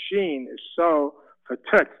the machine is so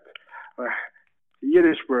vertutzt, the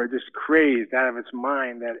Yiddish word, just crazed out of its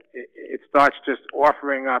mind that it starts just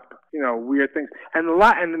offering up, weird things. And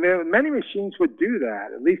many machines would do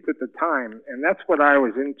that, at least at the time, and that's what I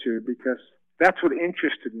was into, because that's what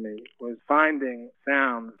interested me, was finding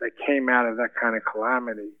sounds that came out of that kind of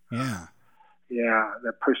calamity. Yeah. Yeah,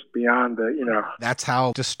 that pushed beyond the, That's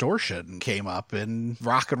how distortion came up in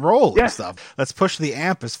rock and roll and stuff. Let's push the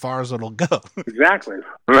amp as far as it'll go. Exactly.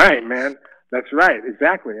 Right, man. That's right.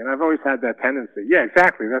 Exactly. And I've always had that tendency. Yeah,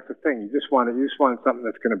 exactly. That's the thing. You just want something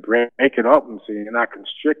that's going to break it open so you're not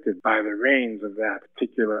constricted by the reins of that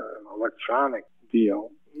particular electronic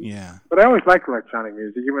deal. Yeah. But I always liked electronic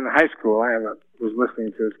music. Even in high school, I was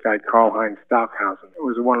listening to this guy, Karl-Heinz Stockhausen. It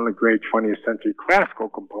was one of the great 20th century classical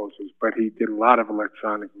composers, but he did a lot of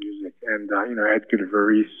electronic music. And, Edgar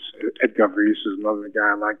Varese is another guy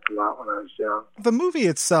I liked a lot when I was young. The movie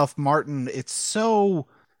itself, Martin, it's so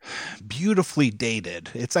beautifully dated.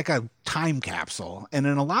 It's like a time capsule. And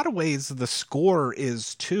in a lot of ways, the score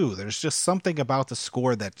is too. There's just something about the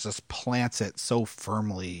score that just plants it so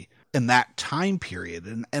firmly in that time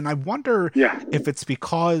period. And I wonder if it's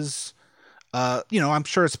because, I'm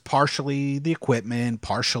sure it's partially the equipment,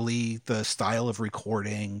 partially the style of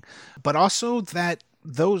recording, but also that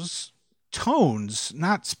those tones,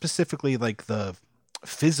 not specifically like the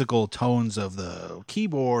physical tones of the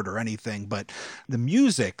keyboard or anything, but the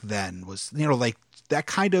music then was, like that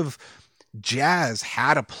kind of jazz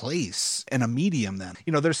had a place and a medium then.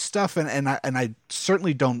 There's stuff, and I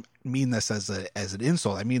certainly don't mean this as an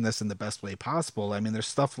insult. I mean this in the best way possible. I mean, there's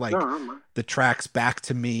stuff like the tracks Back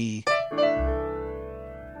to Me.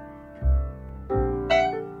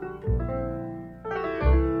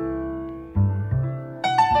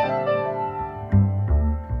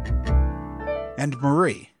 And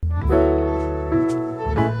Marie.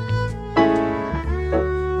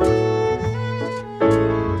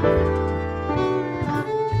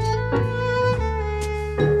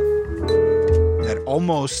 That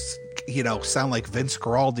almost, sound like Vince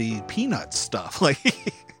Guaraldi Peanuts stuff. Like,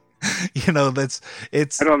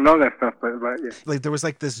 it's. I don't know that stuff, but yeah. Like there was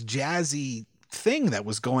like this jazzy thing that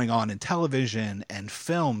was going on in television and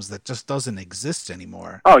films that just doesn't exist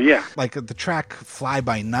anymore. Oh yeah. Like the track Fly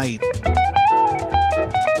By Night.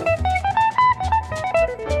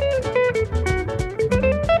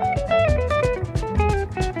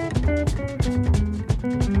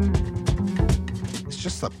 It's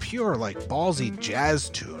just a pure, like, ballsy jazz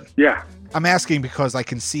tune. Yeah. I'm asking because I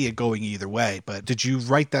can see it going either way, but did you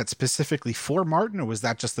write that specifically for Martin, or was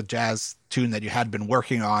that just the jazz tune that you had been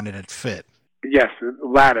working on and it fit? Yes, the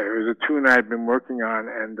latter. It was a tune I had been working on,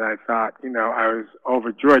 and I thought, I was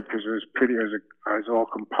overjoyed because it was pretty. I was all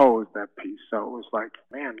composed, that piece, so it was like,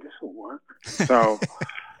 man, this will work. So,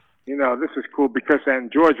 this is cool because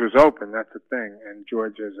then George was open. That's the thing, and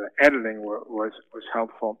George's editing was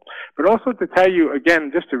helpful. But also to tell you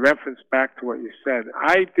again, just to reference back to what you said,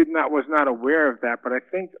 I was not aware of that, but I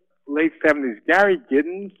think late '70s, Gary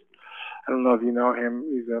Giddens. I don't know if you know him.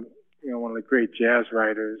 He's one of the great jazz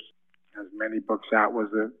writers. Has many books out,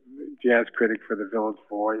 was a jazz critic for the Village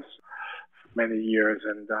Voice for many years,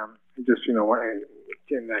 and just, in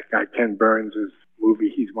that guy Ken Burns'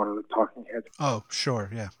 movie, he's one of the talking heads. Oh, sure,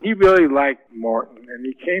 yeah. He really liked Martin, and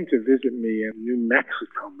he came to visit me in New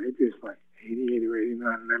Mexico, maybe it was like 88 or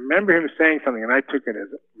 89, and I remember him saying something, and I took it as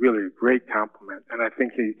really a great compliment, and I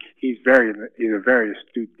think he's a very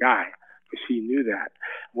astute guy, because he knew that.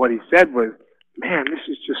 What he said was, man, this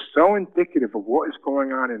is just so indicative of what is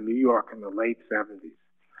going on in New York in the late 70s.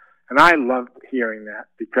 And I loved hearing that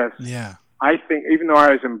because I think even though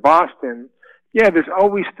I was in Boston, there's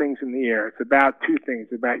always things in the air. It's about two things,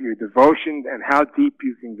 about your devotion and how deep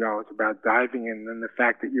you can go. It's about diving in, and the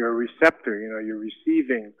fact that you're a receptor, you're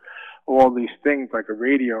receiving all these things like a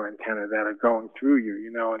radio antenna that are going through you,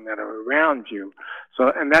 and that are around you.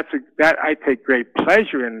 So, and that I take great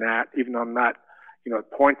pleasure in that, even though I'm not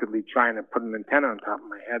pointedly trying to put an antenna on top of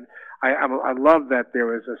my head. I love that there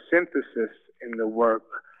was a synthesis in the work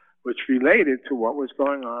which related to what was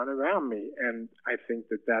going on around me. And I think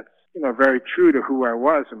that that's, very true to who I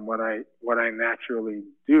was and what I naturally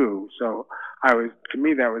do. So to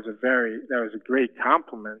me, that was a great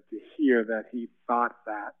compliment to hear that he thought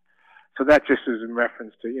that. So that just is in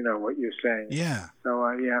reference to, what you're saying. Yeah. So,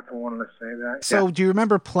 I wanted to say that. So do you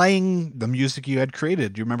remember playing the music you had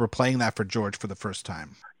created? Do you remember playing that for George for the first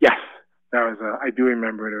time? Yes. I do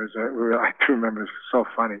remember it. I do remember it was so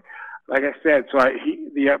funny. Like I said, so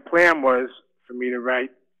the plan was for me to write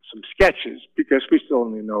some sketches because we still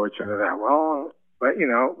didn't know each other that well. But,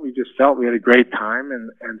 we just felt we had a great time.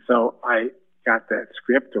 And so I got that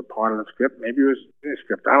script or part of the script. Maybe it was the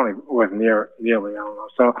script. It wasn't nearly, I don't know.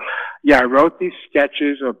 So, I wrote these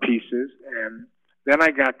sketches or pieces, and then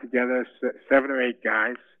I got together 7 or 8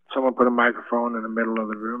 guys. Someone put a microphone in the middle of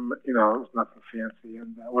the room. It was nothing fancy,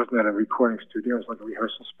 and it wasn't at a recording studio. It was like a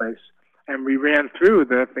rehearsal space. And we ran through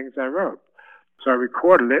the things I wrote. So I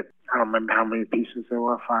recorded it. I don't remember how many pieces there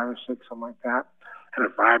were, 5 or 6, something like that. Had a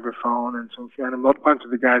vibraphone and so forth. And a bunch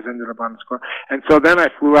of the guys ended up on the score. And so then I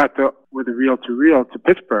flew out with a reel-to-reel to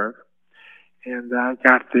Pittsburgh. And I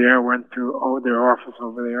got there, went through their office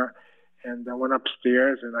over there, and I went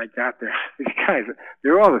upstairs, and I got there. These guys,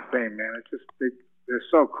 they're all the same, man. It's just, they're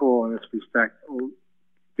so cool in this respect.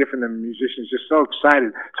 Different than musicians, just so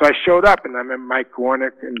excited. So I showed up, and I met Mike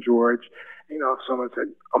Warnick and George. Someone said,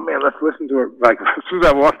 oh, man, let's listen to it. Like, as soon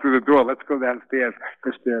as I walked through the door, let's go downstairs.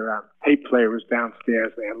 Because their tape player was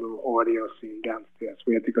downstairs. They had a little audio scene downstairs.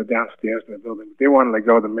 We had to go downstairs in the building. They wanted to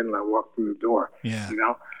go the minute I walked through the door. Yeah.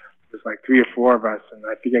 There's like 3 or 4 of us, and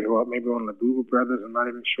I forget who, maybe one of the Boo Boo brothers, I'm not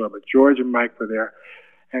even sure. But George and Mike were there.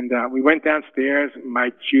 And we went downstairs.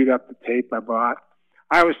 Mike queued up the tape I bought.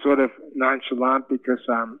 I was sort of nonchalant because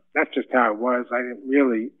that's just how it was. I didn't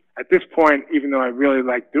really, at this point, even though I really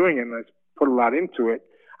liked doing it and I put a lot into it,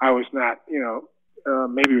 I was not,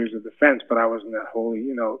 maybe it was a defense, but I wasn't that wholly,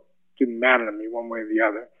 didn't matter to me one way or the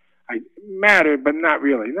other. I mattered, but not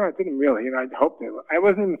really. No, it didn't really. I'd hoped it. I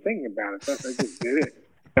wasn't even thinking about it. I just did it.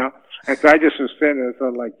 And so I just was sitting there, sort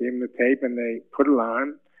of like gave them the tape, and they put it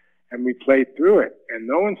on, and we played through it, and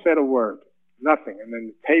no one said a word, nothing. And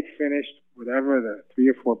then the tape finished, whatever, the 3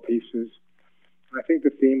 or 4 pieces. And I think the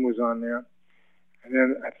theme was on there. And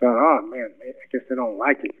then I thought, oh, man, I guess they don't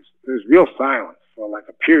like it. There was real silence for like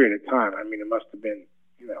a period of time. I mean, it must have been,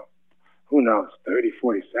 who knows, 30,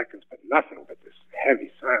 40 seconds, but nothing but this heavy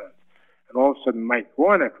silence. And all of a sudden, Mike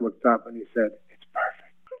Warnick looked up and he said, it's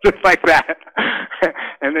perfect. Just like that.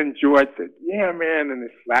 And then George said, yeah, man, and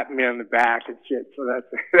they slapped me on the back and shit. So that's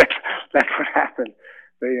what happened.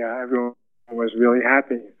 Everyone was really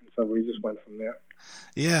happy. And so we just went from there.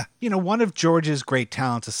 Yeah. One of George's great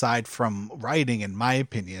talents, aside from writing, in my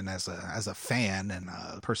opinion, as a fan and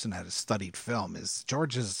a person that has studied film, is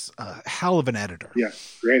George is a hell of an editor. Yeah,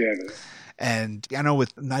 great editor. And I know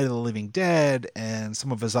with Night of the Living Dead and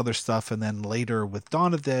some of his other stuff, and then later with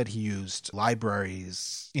Dawn of the Dead, he used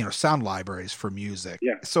libraries, sound libraries for music.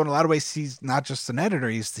 Yeah. So in a lot of ways, he's not just an editor,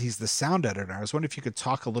 he's the sound editor. I was wondering if you could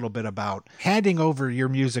talk a little bit about handing over your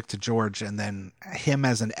music to George and then him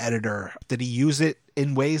as an editor. Did he use it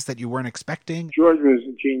in ways that you weren't expecting? George was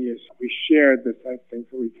a genius. We shared this, I think,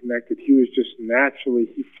 that we connected. He was just naturally,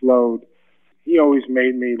 he flowed. He always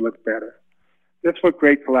made me look better. That's what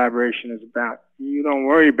great collaboration is about. You don't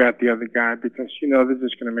worry about the other guy because they're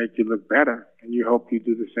just going to make you look better, and you hope you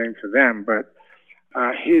do the same for them. But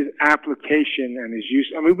his application and his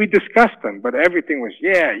use, we discussed them, but everything was,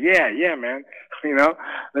 yeah, man,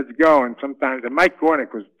 let's go. And sometimes, and Mike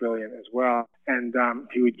Gornick was brilliant as well, and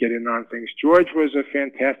he would get in on things. George was a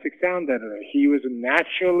fantastic sound editor. He was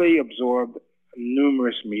naturally absorbed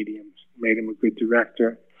numerous mediums, made him a good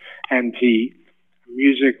director, and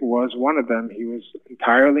music was one of them. He was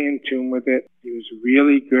entirely in tune with it. He was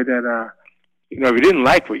really good at, if you didn't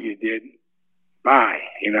like what you did, bye,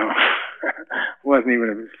 wasn't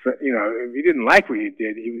even, if you didn't like what you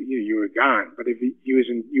did, you were gone. But if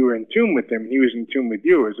you were in tune with him, he was in tune with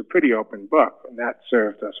you. It was a pretty open book, and that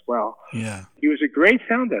served us well. Yeah. He was a great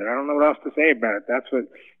sound editor. I don't know what else to say about it. That's what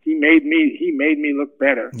he made me look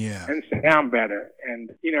better. Yeah. And sound better.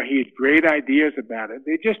 And, he had great ideas about it.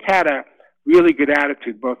 They just had a really good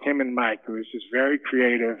attitude, both him and Mike, who was just very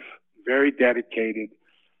creative, very dedicated.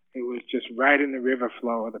 It was just right in the river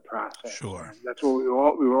flow of the process. Sure. And that's what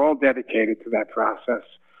we were all dedicated to that process.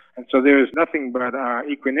 And so there was nothing but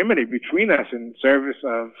equanimity between us in service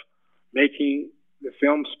of making the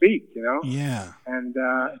film speak, Yeah. And,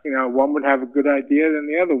 one would have a good idea, then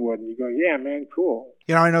the other would. And you go, yeah, man, cool.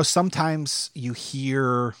 I know sometimes you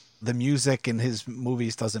hear the music in his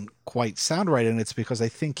movies doesn't quite sound right, and it's because I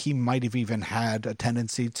think he might have even had a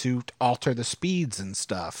tendency to alter the speeds and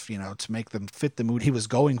stuff, to make them fit the mood he was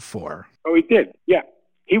going for. Oh, he did. Yeah.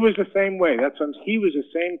 He was the same way. He was the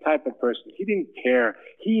same type of person. He didn't care.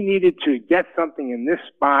 He needed to get something in this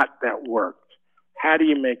spot that worked. How do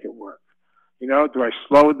you make it work? Do I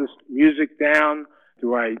slow this music down?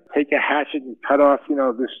 Do I take a hatchet and cut off,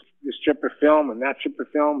 this strip of film and that strip of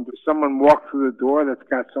film? Does someone walk through the door that's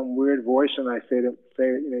got some weird voice and I say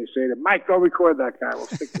to Mike, go record that guy. We'll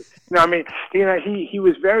stick this. He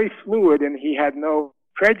was very fluid and he had no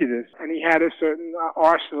prejudice, and he had a certain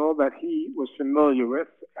arsenal that he was familiar with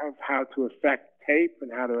of how to affect tape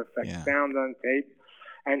and how to affect sound on tape.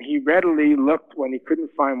 And he readily looked, when he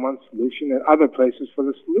couldn't find one solution, at other places for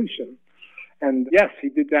the solution. And yes, he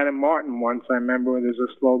did that in Martin once. I remember there's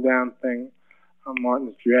a slow down thing.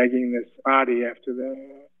 Martin's dragging this body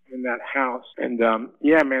in that house. And,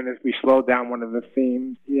 as we slowed down one of the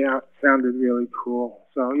themes, it sounded really cool.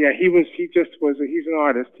 So, he's an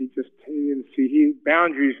artist. He didn't see,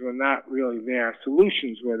 boundaries were not really there.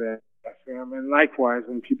 Solutions were there for him. And likewise,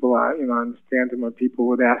 when people, understand him, when people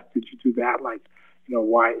would ask, did you do that? Like,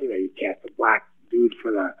 why, you cast a black dude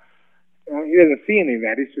for the, he doesn't see any of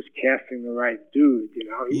that. He's just casting the right dude,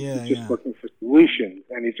 He's just looking for solutions.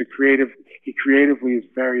 And he creatively is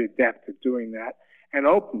very adept at doing that and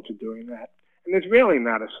open to doing that. And there's really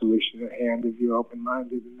not a solution at hand if you're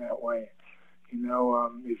open-minded in that way,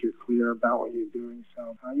 if you're clear about what you're doing.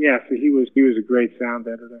 So, so he was a great sound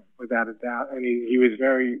editor, without a doubt. And he was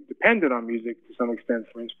very dependent on music to some extent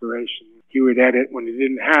for inspiration. He would edit, when he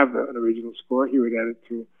didn't have an original score, he would edit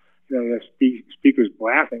to, speakers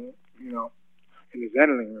blasting, in his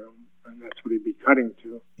editing room, and that's what he'd be cutting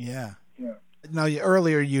to. Yeah. Yeah. Now,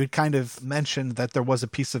 earlier you kind of mentioned that there was a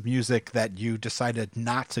piece of music that you decided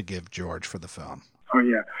not to give George for the film. Oh,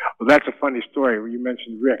 yeah. Well, that's a funny story. When you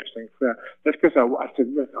mentioned Rick, that's because I said,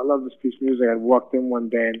 Rick, I love this piece of music. I walked in one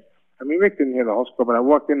day, and Rick didn't hear the whole score, but I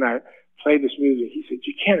walked in, and I played this music. He said,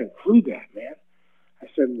 you can't include that, man. I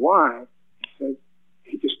said, why? He said,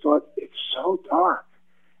 he just thought, it's so dark.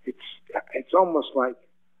 It's almost like,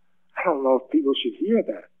 I don't know if people should hear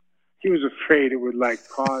that. He was afraid it would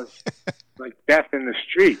cause death in the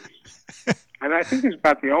streets. And I think it's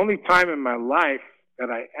about the only time in my life that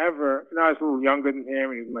I ever, I was a little younger than him,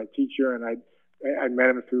 and he was my teacher, and I met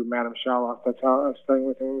him through Madame Charlotte. That's how I was studying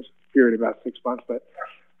with him. It was a period of about 6 months, but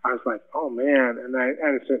I was like, oh man. And I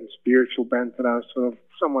had a certain spiritual bent that I was sort of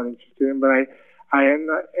somewhat interested in, but I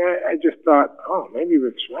just thought, oh, maybe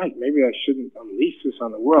Rick's right. Maybe I shouldn't unleash this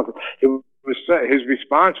on the world. His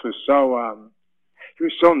response was he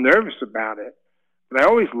was so nervous about it. But I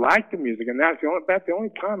always liked the music, and that's the only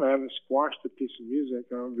time I ever squashed a piece of music.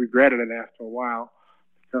 I regretted it after a while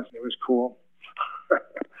because it was cool.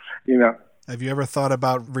 Have you ever thought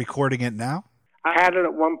about recording it now? I had it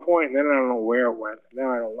at one point, and then I don't know where it went.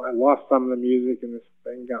 Now I lost some of the music, and this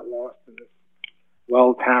thing got lost in this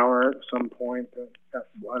well tower at some point. And got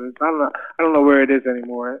flooded. I don't know where it is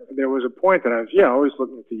anymore. There was a point that I was always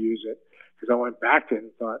looking to use it because I went back to it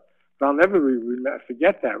and thought, but I'll never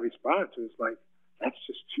forget that response. It was like, that's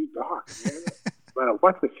just too dark, man. No matter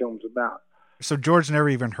what the film's about. So George never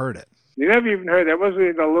even heard it. You never even heard it. There was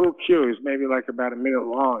a little cue. It was maybe like about a minute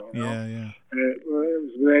long. You know? Yeah. And it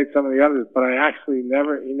was related to some of the others, but I actually he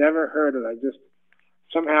never heard it. I just,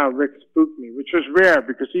 somehow Rick spooked me, which was rare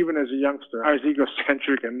because even as a youngster, I was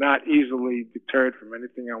egocentric and not easily deterred from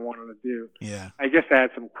anything I wanted to do. Yeah. I guess I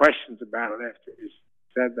had some questions about it after he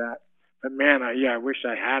said that. But man, I wish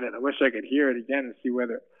I had it. I wish I could hear it again and see what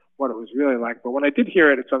it was really like. But when I did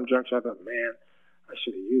hear it at some juncture, I thought, man, I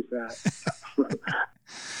should have used that.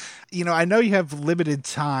 You know, I know you have limited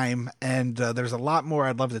time, and there's a lot more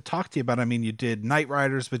I'd love to talk to you about. I mean, you did Night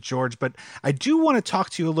Riders with George, but I do want to talk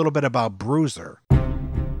to you a little bit about Bruiser.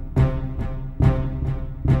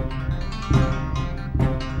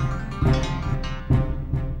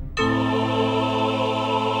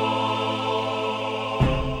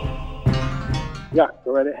 Yeah,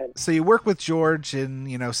 go right ahead. So you work with George in,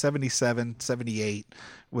 77, 78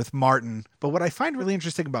 with Martin. But what I find really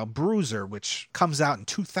interesting about Bruiser, which comes out in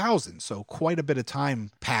 2000, so quite a bit of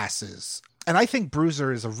time passes. And I think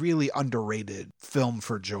Bruiser is a really underrated film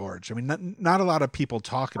for George. I mean, not a lot of people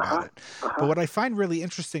talk about it. But what I find really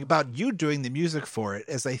interesting about you doing the music for it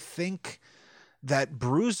is I think that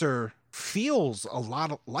Bruiser feels a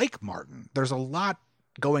lot like Martin. There's a lot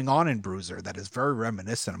going on in Bruiser that is very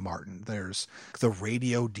reminiscent of Martin. There's the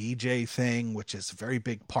radio DJ thing, which is a very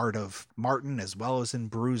big part of Martin as well as in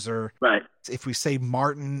Bruiser. Right. If we say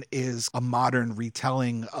Martin is a modern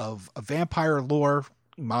retelling of a vampire lore,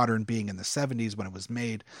 modern being in the 70s when it was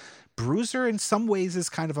made, Bruiser in some ways is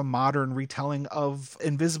kind of a modern retelling of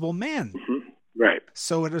Invisible Man. Mm-hmm. Right.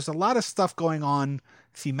 So there's a lot of stuff going on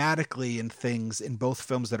thematically and things in both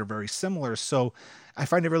films that are very similar. So I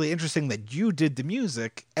find it really interesting that you did the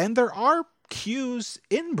music, and there are cues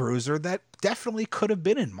in Bruiser that definitely could have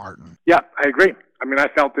been in Martin. Yeah, I agree. I mean, I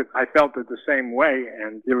felt it the same way,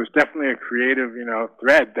 and there was definitely a creative,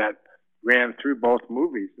 thread that ran through both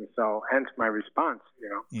movies, and so hence my response,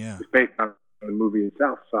 was based on the movie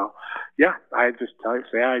itself. So, yeah, I just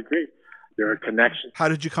say I agree. There are connections. How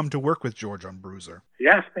did you come to work with George on Bruiser? He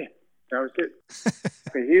asked me. That was it.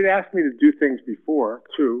 He'd asked me to do things before,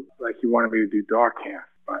 too, like he wanted me to do Dark Half,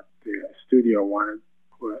 but the studio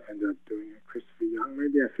ended up doing it. Christopher Young,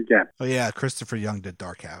 maybe, I forget. Oh, yeah, Christopher Young did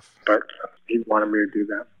Dark Half. But he wanted me to do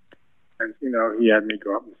that. And, he had me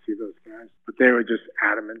go up and see those guys. But they were just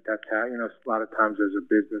adamant. That's how, a lot of times there's a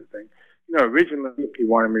business thing. Originally he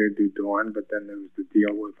wanted me to do Dawn, but then there was the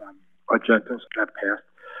deal with Argento, so that passed.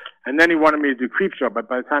 And then he wanted me to do Creepshow, but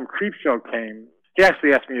by the time Creepshow came, he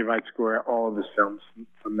actually asked me if I'd score all of his films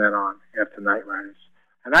from then on after Night Riders.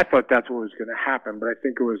 And I thought that's what was going to happen, but I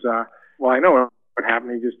think it was, I know what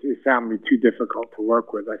happened. He found me too difficult to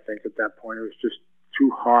work with, I think, at that point. It was just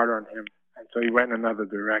too hard on him. And so he went in another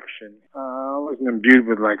direction. I wasn't imbued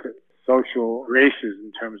with, social graces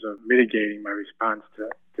in terms of mitigating my response to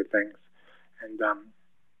things. And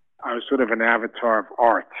I was sort of an avatar of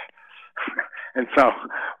art. And so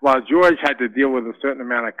while George had to deal with a certain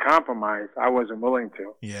amount of compromise, I wasn't willing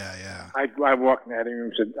to. Yeah. I walked in the editing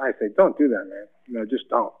room and I said, don't do that, man. Just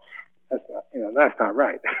don't. That's not, that's not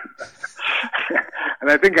right. And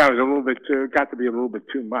I think I was got to be a little bit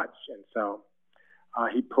too much. And so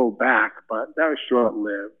he pulled back, but that was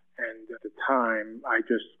short-lived. And at the time,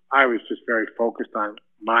 I was just very focused on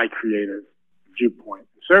my creative viewpoint,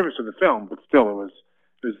 in service of the film, but still it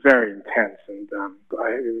was very intense, and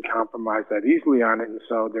I didn't compromise that easily on it, and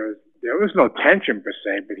so there was no tension per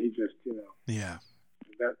se, but he just, Yeah.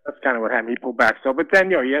 That's kind of what happened. He pulled back. So, but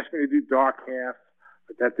then, he asked me to do Dark Half,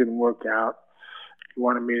 but that didn't work out. He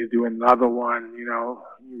wanted me to do another one, he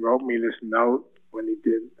wrote me this note when he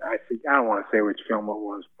did, I don't want to say which film it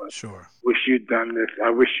was, but sure. Wish you'd done this.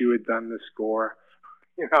 I wish you had done the score.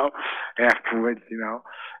 Afterwards,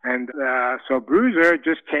 and so Bruiser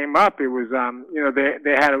just came up. It was,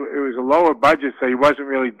 they had it was a lower budget, so he wasn't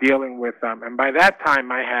really dealing with and by that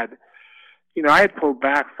time I had pulled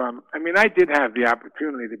back from. I mean, I did have the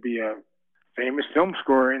opportunity to be a famous film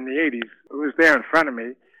scorer in the '80s. It was there in front of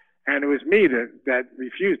me, and it was me that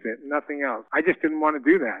refused it, nothing else. I just didn't want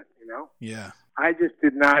to do that, Yeah. I just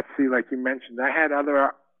did not see, like you mentioned. I had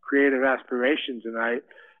other creative aspirations, and I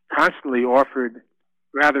constantly offered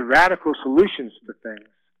rather radical solutions to things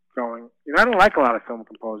going. I don't like a lot of film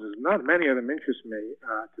composers. Not many of them interest me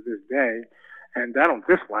to this day. And I don't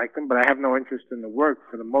dislike them, but I have no interest in the work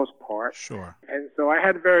for the most part. Sure. And so I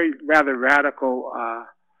had rather radical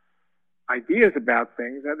ideas about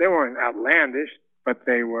things. They weren't outlandish, but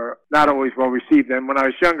they were not always well received. And when I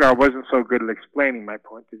was younger, I wasn't so good at explaining my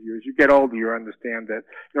point of view. As you get older, you understand that,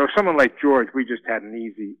 someone like George, we just had an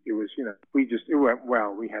easy, it went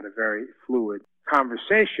well. We had a very fluid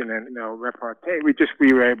conversation and, repartee.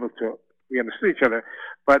 We were able to, we understood each other.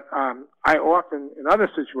 But I often, in other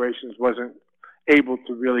situations, wasn't able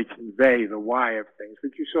to really convey the why of things,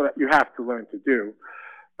 which you have to learn to do.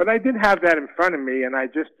 But I did have that in front of me, and I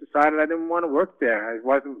just decided I didn't want to work there.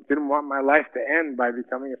 Didn't want my life to end by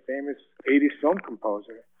becoming a famous 80s film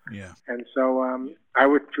composer. Yeah. And so I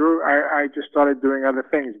withdrew. I just started doing other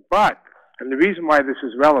things. And the reason why this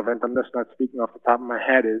is relevant, I'm just not speaking off the top of my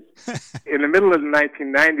head, is in the middle of the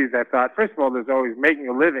 1990s, I thought, first of all, there's always making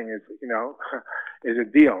a living is a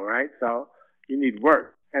deal, right? So you need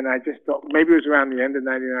work. And I just thought, maybe it was around the end of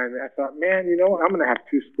 99, I thought, man, you know what? I'm going to have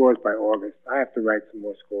 2 scores by August. I have to write some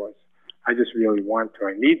more scores. I just really want to.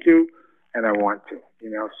 I need to, and I want to,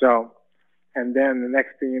 So, and then the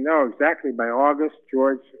next thing you know, exactly by August,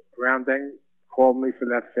 George around then called me for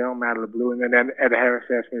that film out of the blue, and then Ed Harris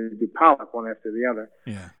asked me to do Pollock one after the other.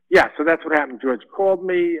 Yeah, so that's what happened. George called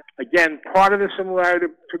me. Again, part of the similarity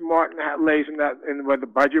to Martin lays in where the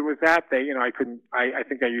budget was at. I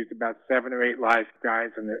think I used about 7 or 8 live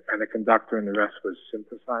guys and a conductor, and the rest was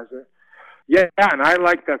synthesizer. Yeah, and I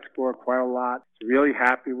like that score quite a lot. Really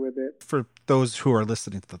happy with it. For those who are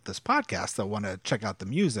listening to this podcast that want to check out the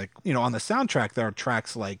music, on the soundtrack, there are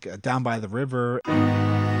tracks like Down by the River,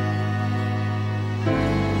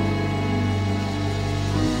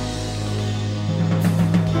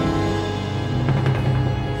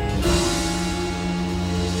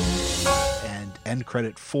 End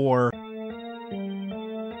Credit 4.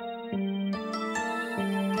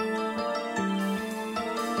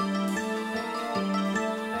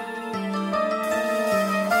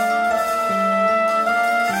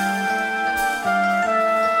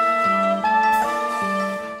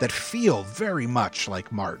 That feel very much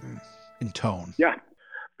like Martin in tone. Yeah,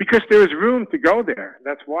 because there was room to go there.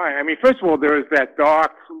 That's why. I mean, first of all, there was that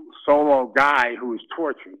dark solo guy who was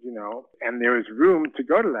tortured, and there was room to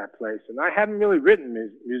go to that place. And I hadn't really written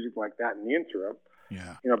music like that in the interim.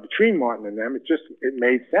 Yeah. Between Martin and them, it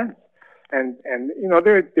made sense. And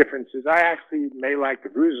there are differences. I actually may like the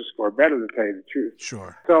Bruiser score better, to tell you the truth.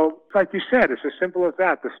 Sure. So, like you said, it's as simple as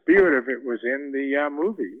that. The spirit of it was in the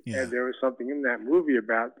movie. Yeah. And there was something in that movie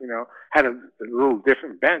about, had a little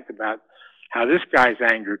different bent about how this guy's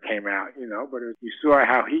anger came out, but you saw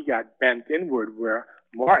how he got bent inward, where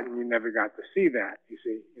Martin, you never got to see that. You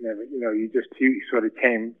see, he sort of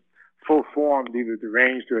came full formed, either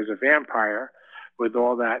deranged or as a vampire, with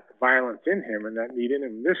all that violence in him and that need in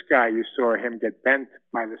him. This guy, you saw him get bent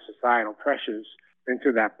by the societal pressures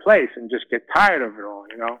into that place and just get tired of it all,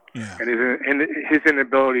 Yeah. and his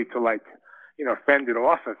inability to fend it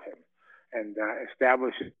off of him and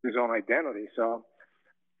establish his own identity. So,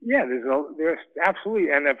 yeah, there's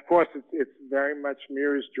absolutely, and of course it's very much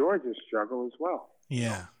mirrors George's struggle as well.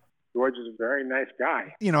 Yeah. George is a very nice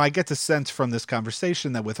guy. I get the sense from this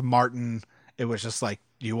conversation that with Martin, it was just like,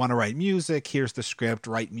 you want to write music, here's the script,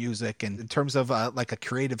 write music. And in terms of like a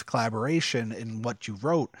creative collaboration in what you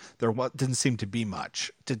wrote, there didn't seem to be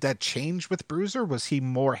much. Did that change with Bruiser? Was he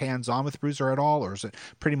more hands-on with Bruiser at all, or is it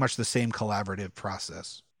pretty much the same collaborative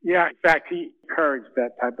process? Yeah, in fact, he encouraged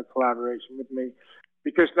that type of collaboration with me.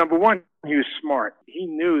 Because number one, he was smart. He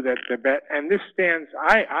knew that and this stands,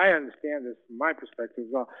 I understand this from my perspective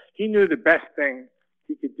as well. He knew the best thing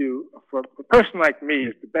he could do for a person like me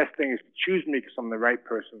is the best thing is to choose me because I'm the right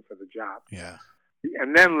person for the job. Yeah.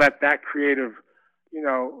 And then let that creative,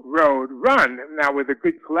 road run. Now with a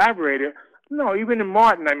good collaborator, even in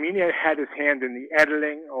Martin, he had his hand in the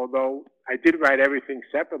editing, although I did write everything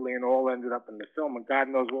separately and all ended up in the film, and God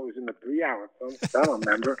knows what was in the 3-hour film. I don't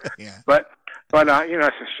remember. Yeah. But it's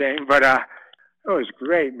a shame. But it was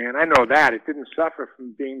great, man. I know that. It didn't suffer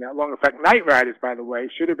from being that long. In fact, Night Riders, by the way,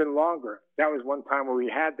 should have been longer. That was one time where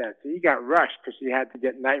we had that. So he got rushed because he had to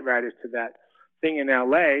get Night Riders to that thing in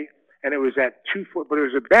L.A., and it was at 2 foot. But it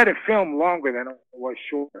was a better film longer than it was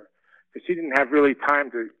shorter because he didn't have really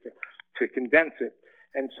time to condense it.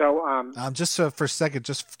 And so, just for a second,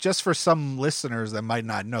 just for some listeners that might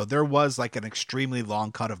not know, there was like an extremely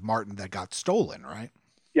long cut of Martin that got stolen, right?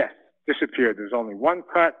 Yes, disappeared. There's only one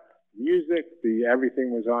cut. Music,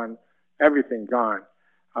 everything gone.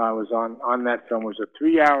 Was on that film was a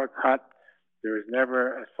 3-hour cut. There was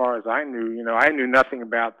never, as far as I knew, I knew nothing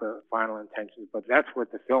about the final intentions, but that's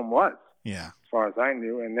what the film was. Yeah. As far as I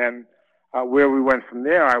knew, and then Where we went from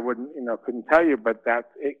there, I couldn't tell you, but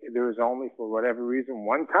there was only, for whatever reason,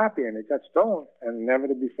 one copy, and it got stolen and never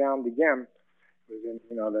to be found again. It was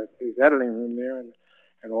in, his editing room there,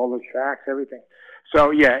 and all the tracks, everything.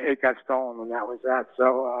 So, yeah, it got stolen, and that was that.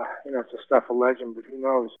 So, it's a stuff of legend, but who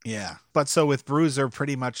knows? Yeah. But so with Bruiser,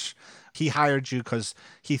 pretty much he hired you because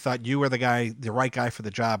he thought you were the right guy for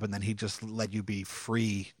the job, and then he just let you be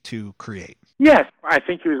free to create. Yes. I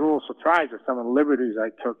think he was a little surprised at some of the liberties I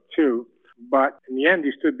took, too. But in the end,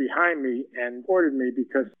 he stood behind me and supported me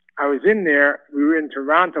because I was in there. We were in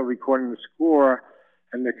Toronto recording the score,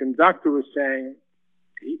 and the conductor was saying,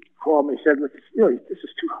 he called me, said, "Look, this is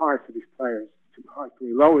too hard for these players. Too hard. Can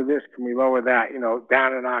we lower this? Can we lower that?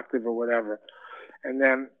 Down an octave or whatever." And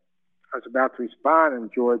then I was about to respond, and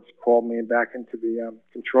George called me back into the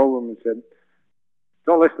control room and said,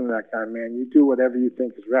 "Don't listen to that guy, man. You do whatever you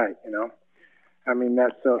think is right, I mean,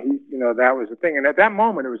 that was the thing. And at that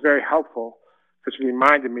moment, it was very helpful because it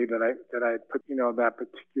reminded me that I put, that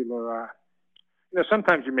particular,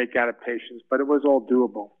 sometimes you make adaptations, but it was all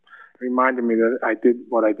doable. It reminded me that I did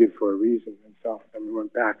what I did for a reason. And so then we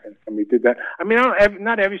went back and we did that. I mean,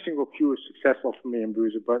 not every single cue was successful for me in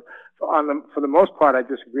Bruiser, but for the most part, I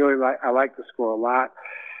just really I like the score a lot.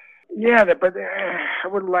 Yeah, but I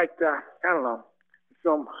would have liked, I don't know, the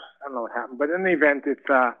film, I don't know what happened, but in the event, it's,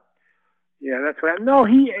 yeah, that's what no,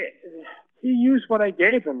 he used what I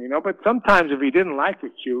gave him, but sometimes if he didn't like a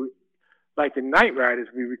cue, like in Night Riders,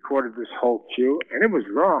 we recorded this whole cue, and it was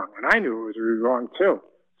wrong, and I knew it was really wrong, too.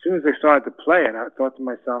 As soon as I started to play it, I thought to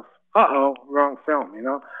myself, uh-oh, wrong film,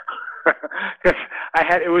 Because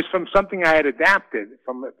it was from something I had adapted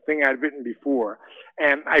from a thing I'd written before,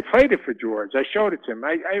 and I played it for George. I showed it to him.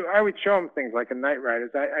 I would show him things like in Night Riders.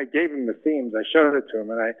 I gave him the themes. I showed it to him,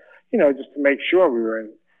 and I, just to make sure we were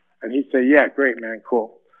in. And he'd say, "Yeah, great, man,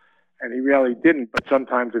 cool." And he really didn't. But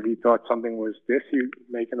sometimes if he thought something was this, he'd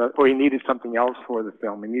make another, or he needed something else for the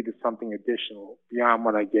film. He needed something additional beyond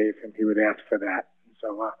what I gave him. He would ask for that. And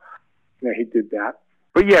so, he did that.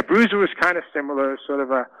 But yeah, Bruiser was kind of similar, sort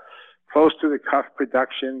of a close to the cuff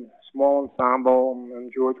production, small ensemble.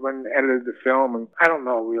 And George went and edited the film. And I don't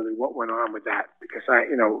know really what went on with that because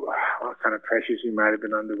what kind of pressures he might have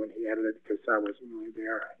been under when he edited because I wasn't really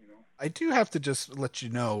there, I do have to just let you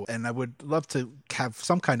know, and I would love to have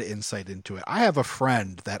some kind of insight into it. I have a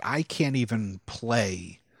friend that I can't even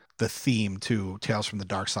play the theme to Tales from the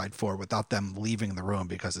Darkside for without them leaving the room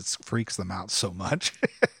because it freaks them out so much.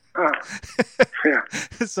 Yeah.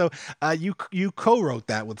 So you co-wrote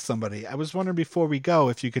that with somebody. I was wondering before we go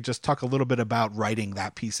if you could just talk a little bit about writing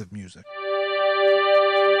that piece of music.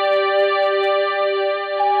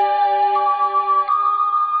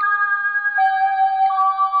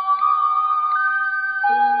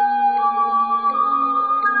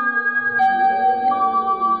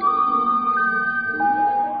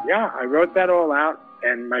 Yeah, I wrote that all out,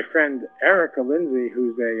 and my friend Erica Lindsay,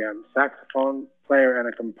 who's a saxophone player and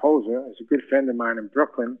a composer, is a good friend of mine in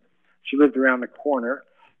Brooklyn. She lived around the corner.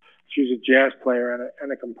 She's a jazz player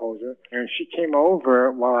and a composer, and she came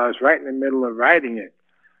over while I was right in the middle of writing it.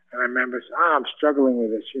 And I remember saying, I'm struggling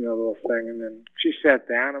with this, little thing. And then she sat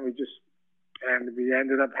down, and we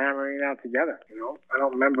ended up hammering it out together, I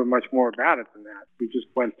don't remember much more about it than that. We just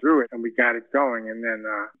went through it, and we got it going. And then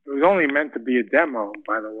it was only meant to be a demo,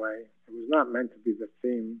 by the way. It was not meant to be the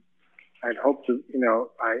theme. I'd hoped to,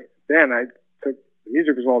 I took, the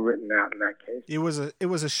music was all written out in that case. It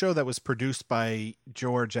was a show that was produced by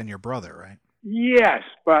George and your brother, right? Yes,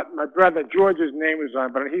 but my brother, George's name was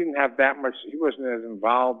on, but he didn't have that much, he wasn't as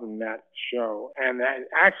involved in that show. And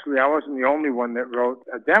actually, I wasn't the only one that wrote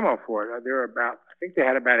a demo for it. There were I think they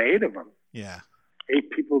had about 8 of them. Yeah.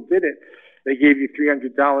 8 people did it. They gave you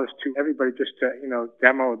 $300 to everybody just to,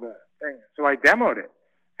 demo the thing. So I demoed it.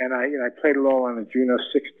 And I played it all on a Juno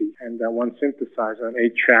 60 and one synthesizer on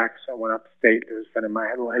 8 tracks. I went upstate. There was kind of my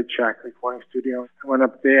little 8-track recording studio. I went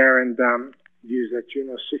up there and used that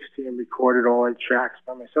Juno 60 and recorded all 8 tracks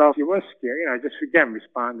by myself. It was scary, just again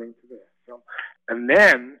responding to the film. And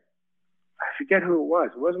then I forget who it was.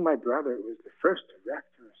 It wasn't my brother. It was the first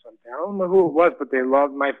director or something. I don't know who it was, but they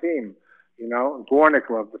loved my theme. Gornick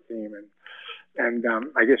loved the theme, and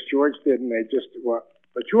I guess George did, and they just were.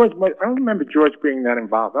 But George, I don't remember George being that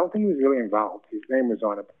involved. I don't think he was really involved. His name was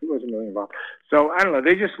on it, but he wasn't really involved. So I don't know.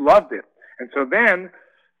 They just loved it, and so then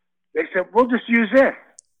they said, "We'll just use this."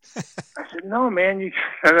 I said, "No, man,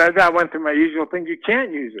 and I went through my usual thing. You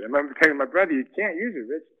can't use it. I remember telling my brother, "You can't use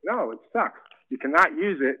it. No, it sucks. You cannot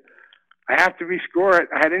use it. I have to rescore it.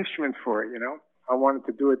 I had instruments for it, I wanted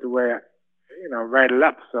to do it the way I, write it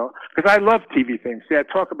up. So, because I love TV things. See, I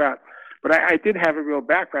talk about But I did have a real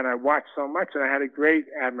background. I watched so much, and I had a great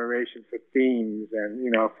admiration for themes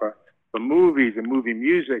and, for movies and movie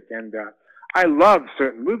music. And I loved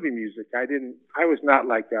certain movie music. I was not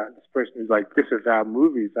like this person who's like disavowed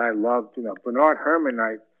movies. I loved, Bernard Herrmann.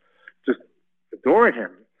 I just adored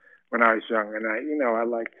him when I was young. And I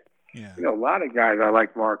liked, a lot of guys. I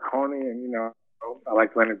liked Morricone, and, I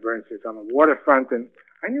liked Leonard Bernstein's On the Waterfront. And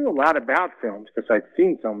I knew a lot about films because I'd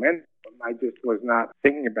seen so many. I just was not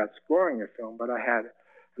thinking about scoring a film, but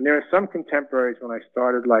and there are some contemporaries when I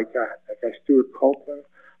started, like Stuart Copeland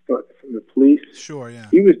from The Police. Sure, yeah.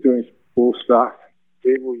 He was doing some cool stuff.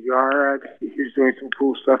 David Yard, he was doing some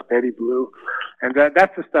cool stuff. Betty Blue, and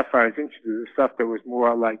that's the stuff I was interested in. The stuff that was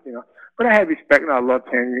more like, But I had respect. I loved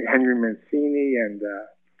Henry Mancini, and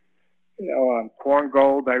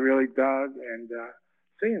Korngold. I really dug, and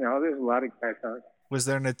so there's a lot of guys on. Was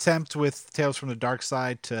there an attempt with Tales from the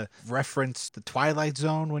Darkside to reference the Twilight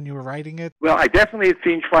Zone when you were writing it? Well, I definitely had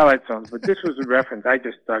seen Twilight Zone, but this was a reference. I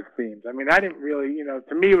just dug themes. I mean, I didn't really,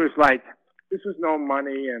 to me it was like, this was no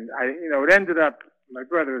money, and it ended up, my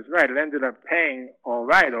brother was right, it ended up paying all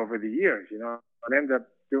right over the years, we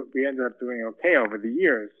ended up doing okay over the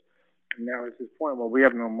years. And that was his point. Well, we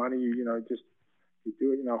have no money, just you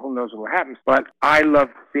do it, who knows what will happen. But I love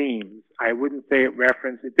themes. I wouldn't say it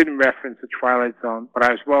didn't reference the Twilight Zone, but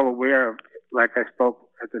I was well aware of, like I spoke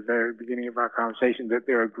at the very beginning of our conversation, that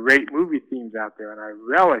there are great movie themes out there, and I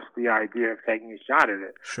relish the idea of taking a shot at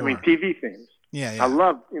it. Sure. I mean, TV themes. Yeah. I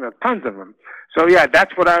love, tons of them. So yeah,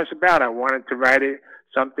 that's what I was about. I wanted to write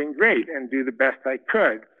something great and do the best I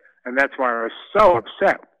could. And that's why I was so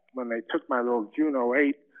upset when they took my little Juno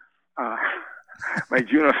 8, my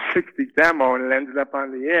Juno 60 demo, and it ended up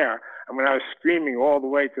on the air. And when I was screaming all the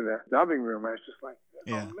way to the dubbing room, I was just like,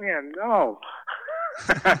 oh man, no.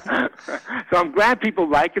 So I'm glad people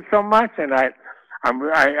like it so much, and I'm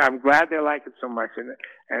glad they like it so much.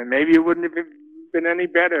 And maybe it wouldn't have been any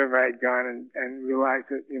better if I had gone and realized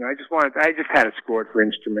that, I just had it scored for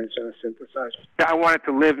instruments and a synthesizer. I wanted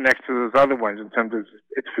to live next to those other ones in terms of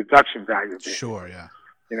its production value. Sure, yeah.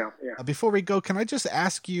 Yeah. Before we go, can I just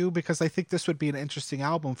ask you, because I think this would be an interesting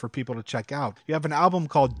album for people to check out. You have an album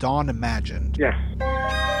called Dawn Imagined. Yes.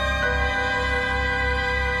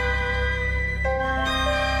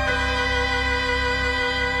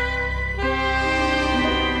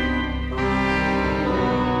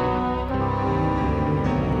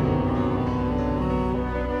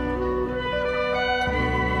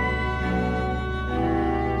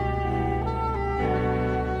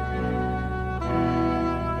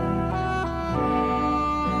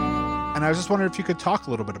 And I was just wondering if you could talk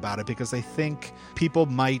a little bit about it, because I think people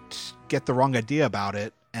might get the wrong idea about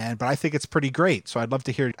it, but I think it's pretty great. So I'd love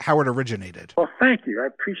to hear how it originated. Well, thank you. I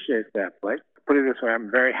appreciate that, Blake. Put it this way,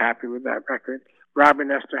 I'm very happy with that record. Robin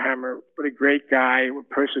Esterhammer, what a great guy with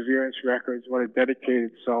Perseverance Records, what a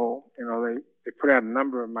dedicated soul. They put out a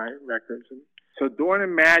number of my records. And so Dawn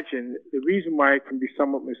Imagined, the reason why it can be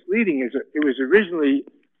somewhat misleading is that it was originally,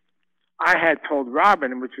 I had told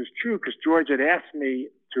Robin, which was true, because George had asked me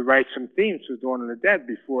to write some themes for Dawn of the Dead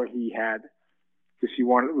before because we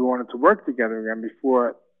wanted to work together again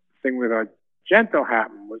before the thing with Argento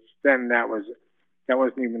happened, which then that wasn't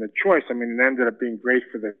even a choice. I mean, it ended up being great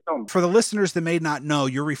for the film. For the listeners that may not know,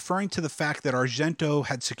 you're referring to the fact that Argento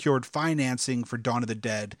had secured financing for Dawn of the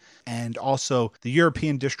Dead and also the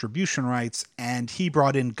European distribution rights, and he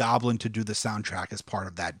brought in Goblin to do the soundtrack as part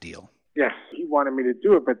of that deal. Yes, he wanted me to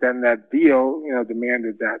do it, but then that deal,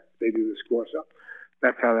 demanded that they do the score. So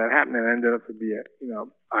that's how that happened, and it ended up to be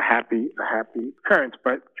a happy occurrence.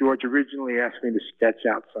 But George originally asked me to sketch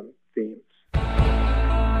out some themes.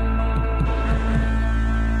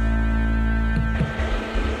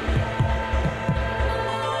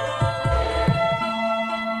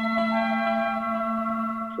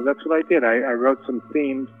 So that's what I did. I wrote some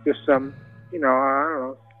themes, just some, I don't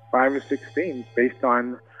know, 5 or 6 themes based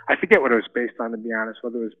on, I forget what it was based on, to be honest,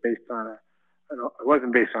 whether it was based on it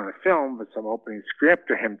wasn't based on a film, but some opening script,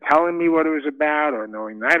 or him telling me what it was about, or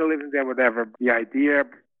knowing Night of the Living Dead, whatever, the idea.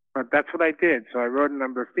 But that's what I did. So I wrote a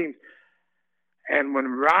number of themes. And when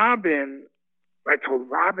I told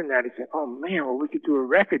Robin that, he said, oh man, well, we could do a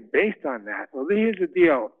record based on that. Well, here's the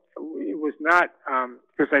deal. It was not,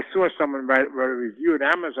 because I saw someone wrote a review at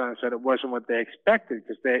Amazon and said it wasn't what they expected,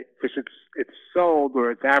 because it's sold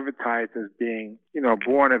or it's advertised as being,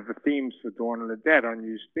 born of the themes for Dawn of the Dead,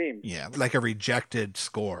 unused themes. Yeah, like a rejected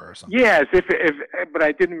score or something. Yes, but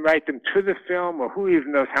I didn't write them to the film, or who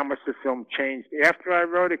even knows how much the film changed after I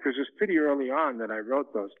wrote it, because it was pretty early on that I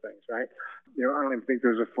wrote those things, right? I don't even think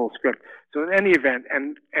there was a full script. So in any event,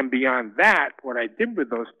 and beyond that, what I did with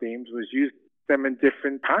those themes was use them in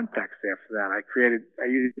different contexts after that. I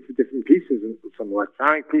used it for different pieces, and some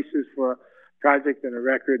electronic pieces for a project and a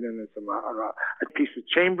record, and then a piece of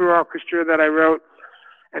chamber orchestra that I wrote.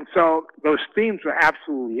 And so those themes were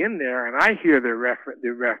absolutely in there, and I hear their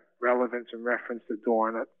relevance and reference to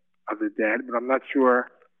Dawn of the Dead, but I'm not sure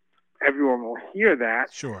everyone will hear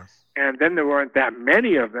that. Sure. And then there weren't that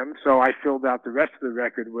many of them, so I filled out the rest of the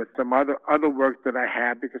record with some other work that I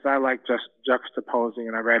had, because I like just juxtaposing,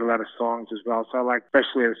 and I write a lot of songs as well. So I like,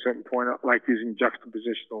 especially at a certain point, I like using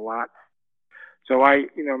juxtaposition a lot. So I,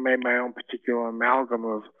 made my own particular amalgam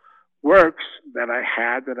of works that I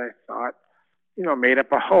had that I thought, made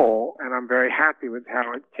up a whole, and I'm very happy with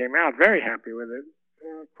how it came out. Very happy with it.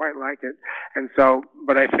 Quite like it. And so,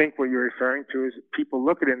 but I think what you're referring to is people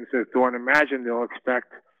look at it and says, Dawn, imagine they'll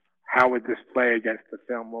expect how would this play against the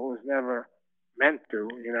film. Well, it was never meant to.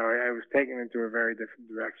 I was taken into a very different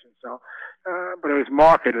direction. So, but it was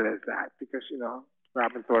marketed as that because,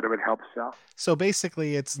 Robin thought it would help sell. So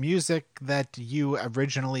basically, it's music that you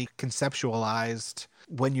originally conceptualized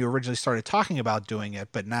when you originally started talking about doing it,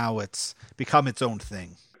 but now it's become its own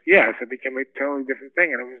thing. Yes, it became a totally different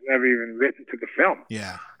thing, and it was never even written to the film.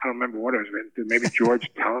 Yeah. I don't remember what it was written to. Maybe George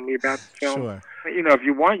telling me about the film. Sure. If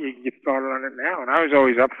you want, you can get started on it now, and I was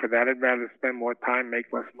always up for that. I'd rather spend more time, make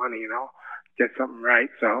less money, get something right.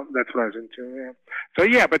 So that's what I was into. Yeah. So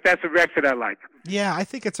yeah, but that's a record I like. Yeah, I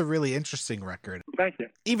think it's a really interesting record. Thank you.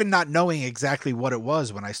 Even not knowing exactly what it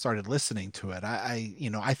was when I started listening to it,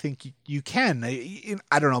 I think you can.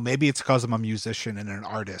 I don't know, maybe it's because I'm a musician and an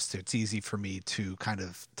artist. It's easy for me to kind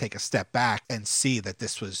of take a step back and see that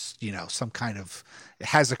this was, some kind of, it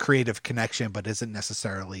has a creative connection, but isn't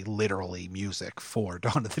necessarily literally music for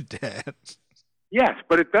Dawn of the Dead. Yes,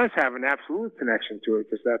 but it does have an absolute connection to it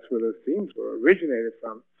because that's where the themes were originated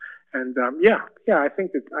from. And I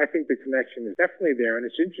think the connection is definitely there, and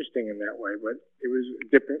it's interesting in that way. But it was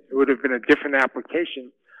different. It would have been a different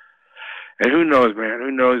application. And who knows, man?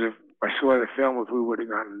 Who knows if I saw the film, if we would have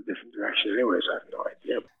gone in a different direction? Anyways, I have no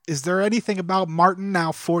idea. Is there anything about Martin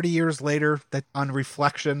now, 40 years later, that on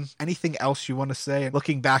reflection, anything else you want to say?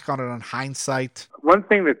 Looking back on it on hindsight, one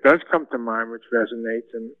thing that does come to mind, which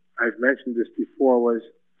resonates, and I've mentioned this before, was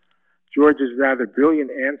George's rather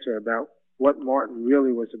brilliant answer about what Martin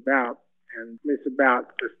really was about. And it's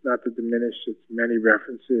about, just not to diminish its many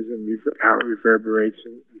references and how it reverberates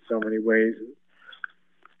in so many ways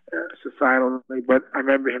societally. But I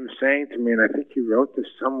remember him saying to me, and I think he wrote this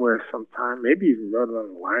somewhere sometime, maybe even wrote it on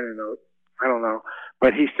a liner note, I don't know.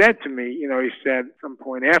 But he said to me, he said at some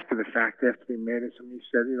point after the fact, after we made it, he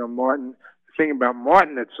said, Martin, the thing about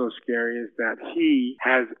Martin that's so scary is that he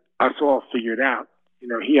has us all figured out.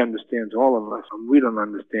 He understands all of us, and we don't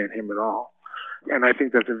understand him at all. And I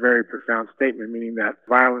think that's a very profound statement, meaning that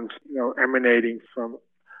violence, emanating from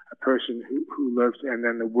a person who lives, and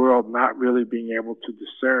then the world not really being able to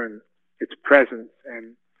discern its presence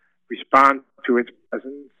and respond to its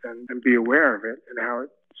presence and be aware of it and how it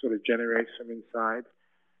sort of generates from inside.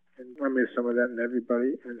 And I mean, some of that in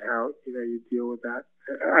everybody, and how, you deal with that.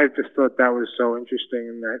 I just thought that was so interesting,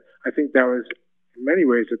 and that I think that was in many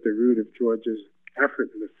ways at the root of George's effort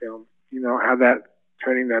in the film. How that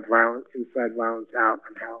turning that violence, inside violence out,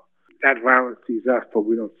 and how that violence sees us, but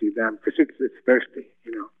we don't see them, because it's thirsty.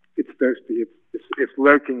 It's thirsty. It's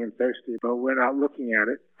lurking and thirsty, but we're not looking at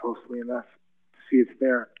it closely enough to see it's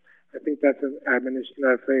there. I think that's an admonition.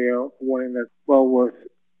 That's a warning that's well worth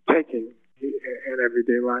taking in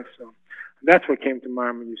everyday life. So that's what came to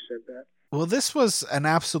mind when you said that. Well, this was an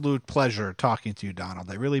absolute pleasure talking to you, Donald.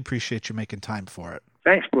 I really appreciate you making time for it.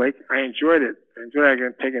 Thanks, Blake. I enjoyed it. I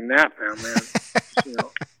going to take a nap now, man.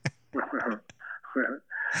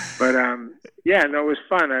 But it was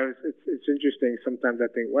fun. It's interesting. Sometimes I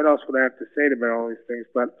think, what else would I have to say about all these things?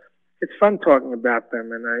 But it's fun talking about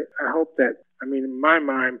them, and I hope that, in my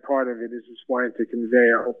mind, part of it is just wanting to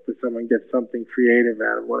convey. I hope that someone gets something creative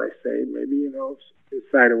out of what I say. Maybe,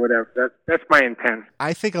 inside or whatever. That's my intent.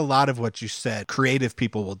 I think a lot of what you said, creative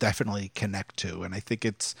people will definitely connect to, and I think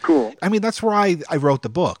it's cool. That's why I wrote the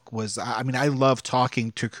book. I love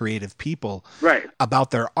talking to creative people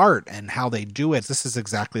about their art and how they do it. This is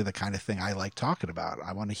exactly the kind of thing I like talking about.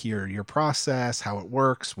 I want to hear your process, how it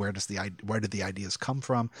works, where did the ideas come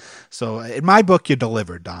from. So in my book, you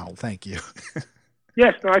delivered, Donald. Thank you.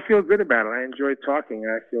 Yes, no, I feel good about it. I enjoy talking,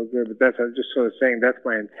 and I feel good. But that's, I'm just sort of saying, that's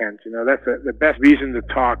my intent. That's the best reason to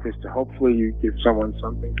talk, is to hopefully you give someone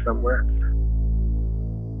something somewhere.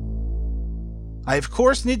 I, of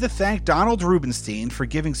course, need to thank Donald Rubinstein for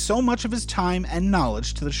giving so much of his time and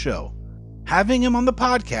knowledge to the show. Having him on the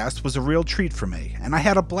podcast was a real treat for me, and I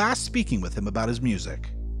had a blast speaking with him about his music.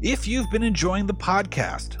 If you've been enjoying the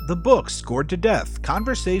podcast, the book Scored to Death,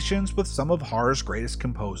 Conversations with Some of Horror's Greatest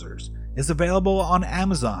Composers is available on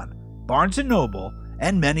Amazon, Barnes & Noble,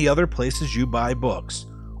 and many other places you buy books.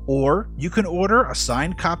 Or you can order a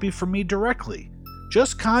signed copy from me directly.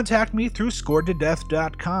 Just contact me through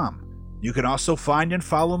scoredtodeath.com. You can also find and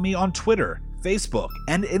follow me on Twitter, Facebook,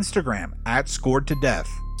 and Instagram at Scored to Death.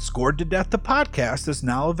 Scored to Death the podcast is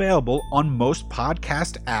now available on most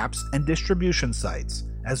podcast apps and distribution sites,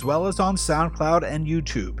 as well as on SoundCloud and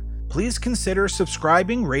YouTube. Please consider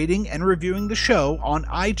subscribing, rating, and reviewing the show on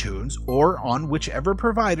iTunes or on whichever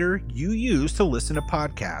provider you use to listen to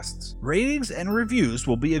podcasts. Ratings and reviews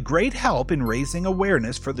will be a great help in raising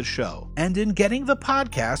awareness for the show and in getting the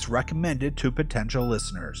podcast recommended to potential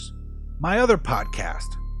listeners. My other podcast,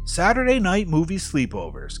 Saturday Night Movie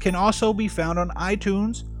Sleepovers, can also be found on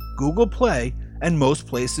iTunes, Google Play, and most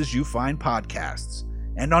places you find podcasts,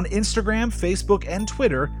 and on Instagram, Facebook, and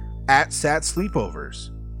Twitter at SatSleepovers.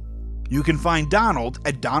 You can find Donald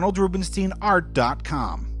at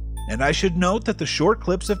DonaldRubinsteinArt.com. And I should note that the short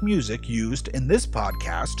clips of music used in this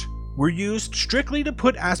podcast were used strictly to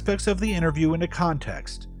put aspects of the interview into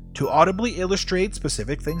context, to audibly illustrate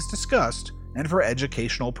specific things discussed, and for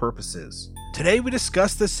educational purposes. Today we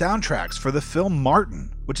discuss the soundtracks for the film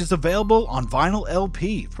Martin, which is available on vinyl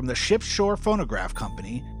LP from the Ship Shore Phonograph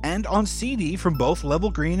Company and on CD from both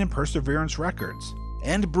Level Green and Perseverance Records,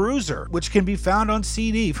 and Bruiser, which can be found on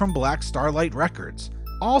CD from Black Starlight Records.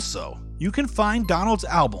 Also, you can find Donald's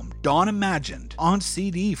album, Dawn Imagined, on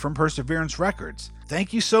CD from Perseverance Records.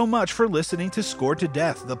 Thank you so much for listening to Scored to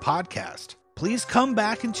Death, the podcast. Please come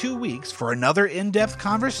back in 2 weeks for another in-depth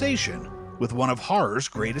conversation with one of horror's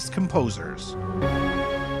greatest composers.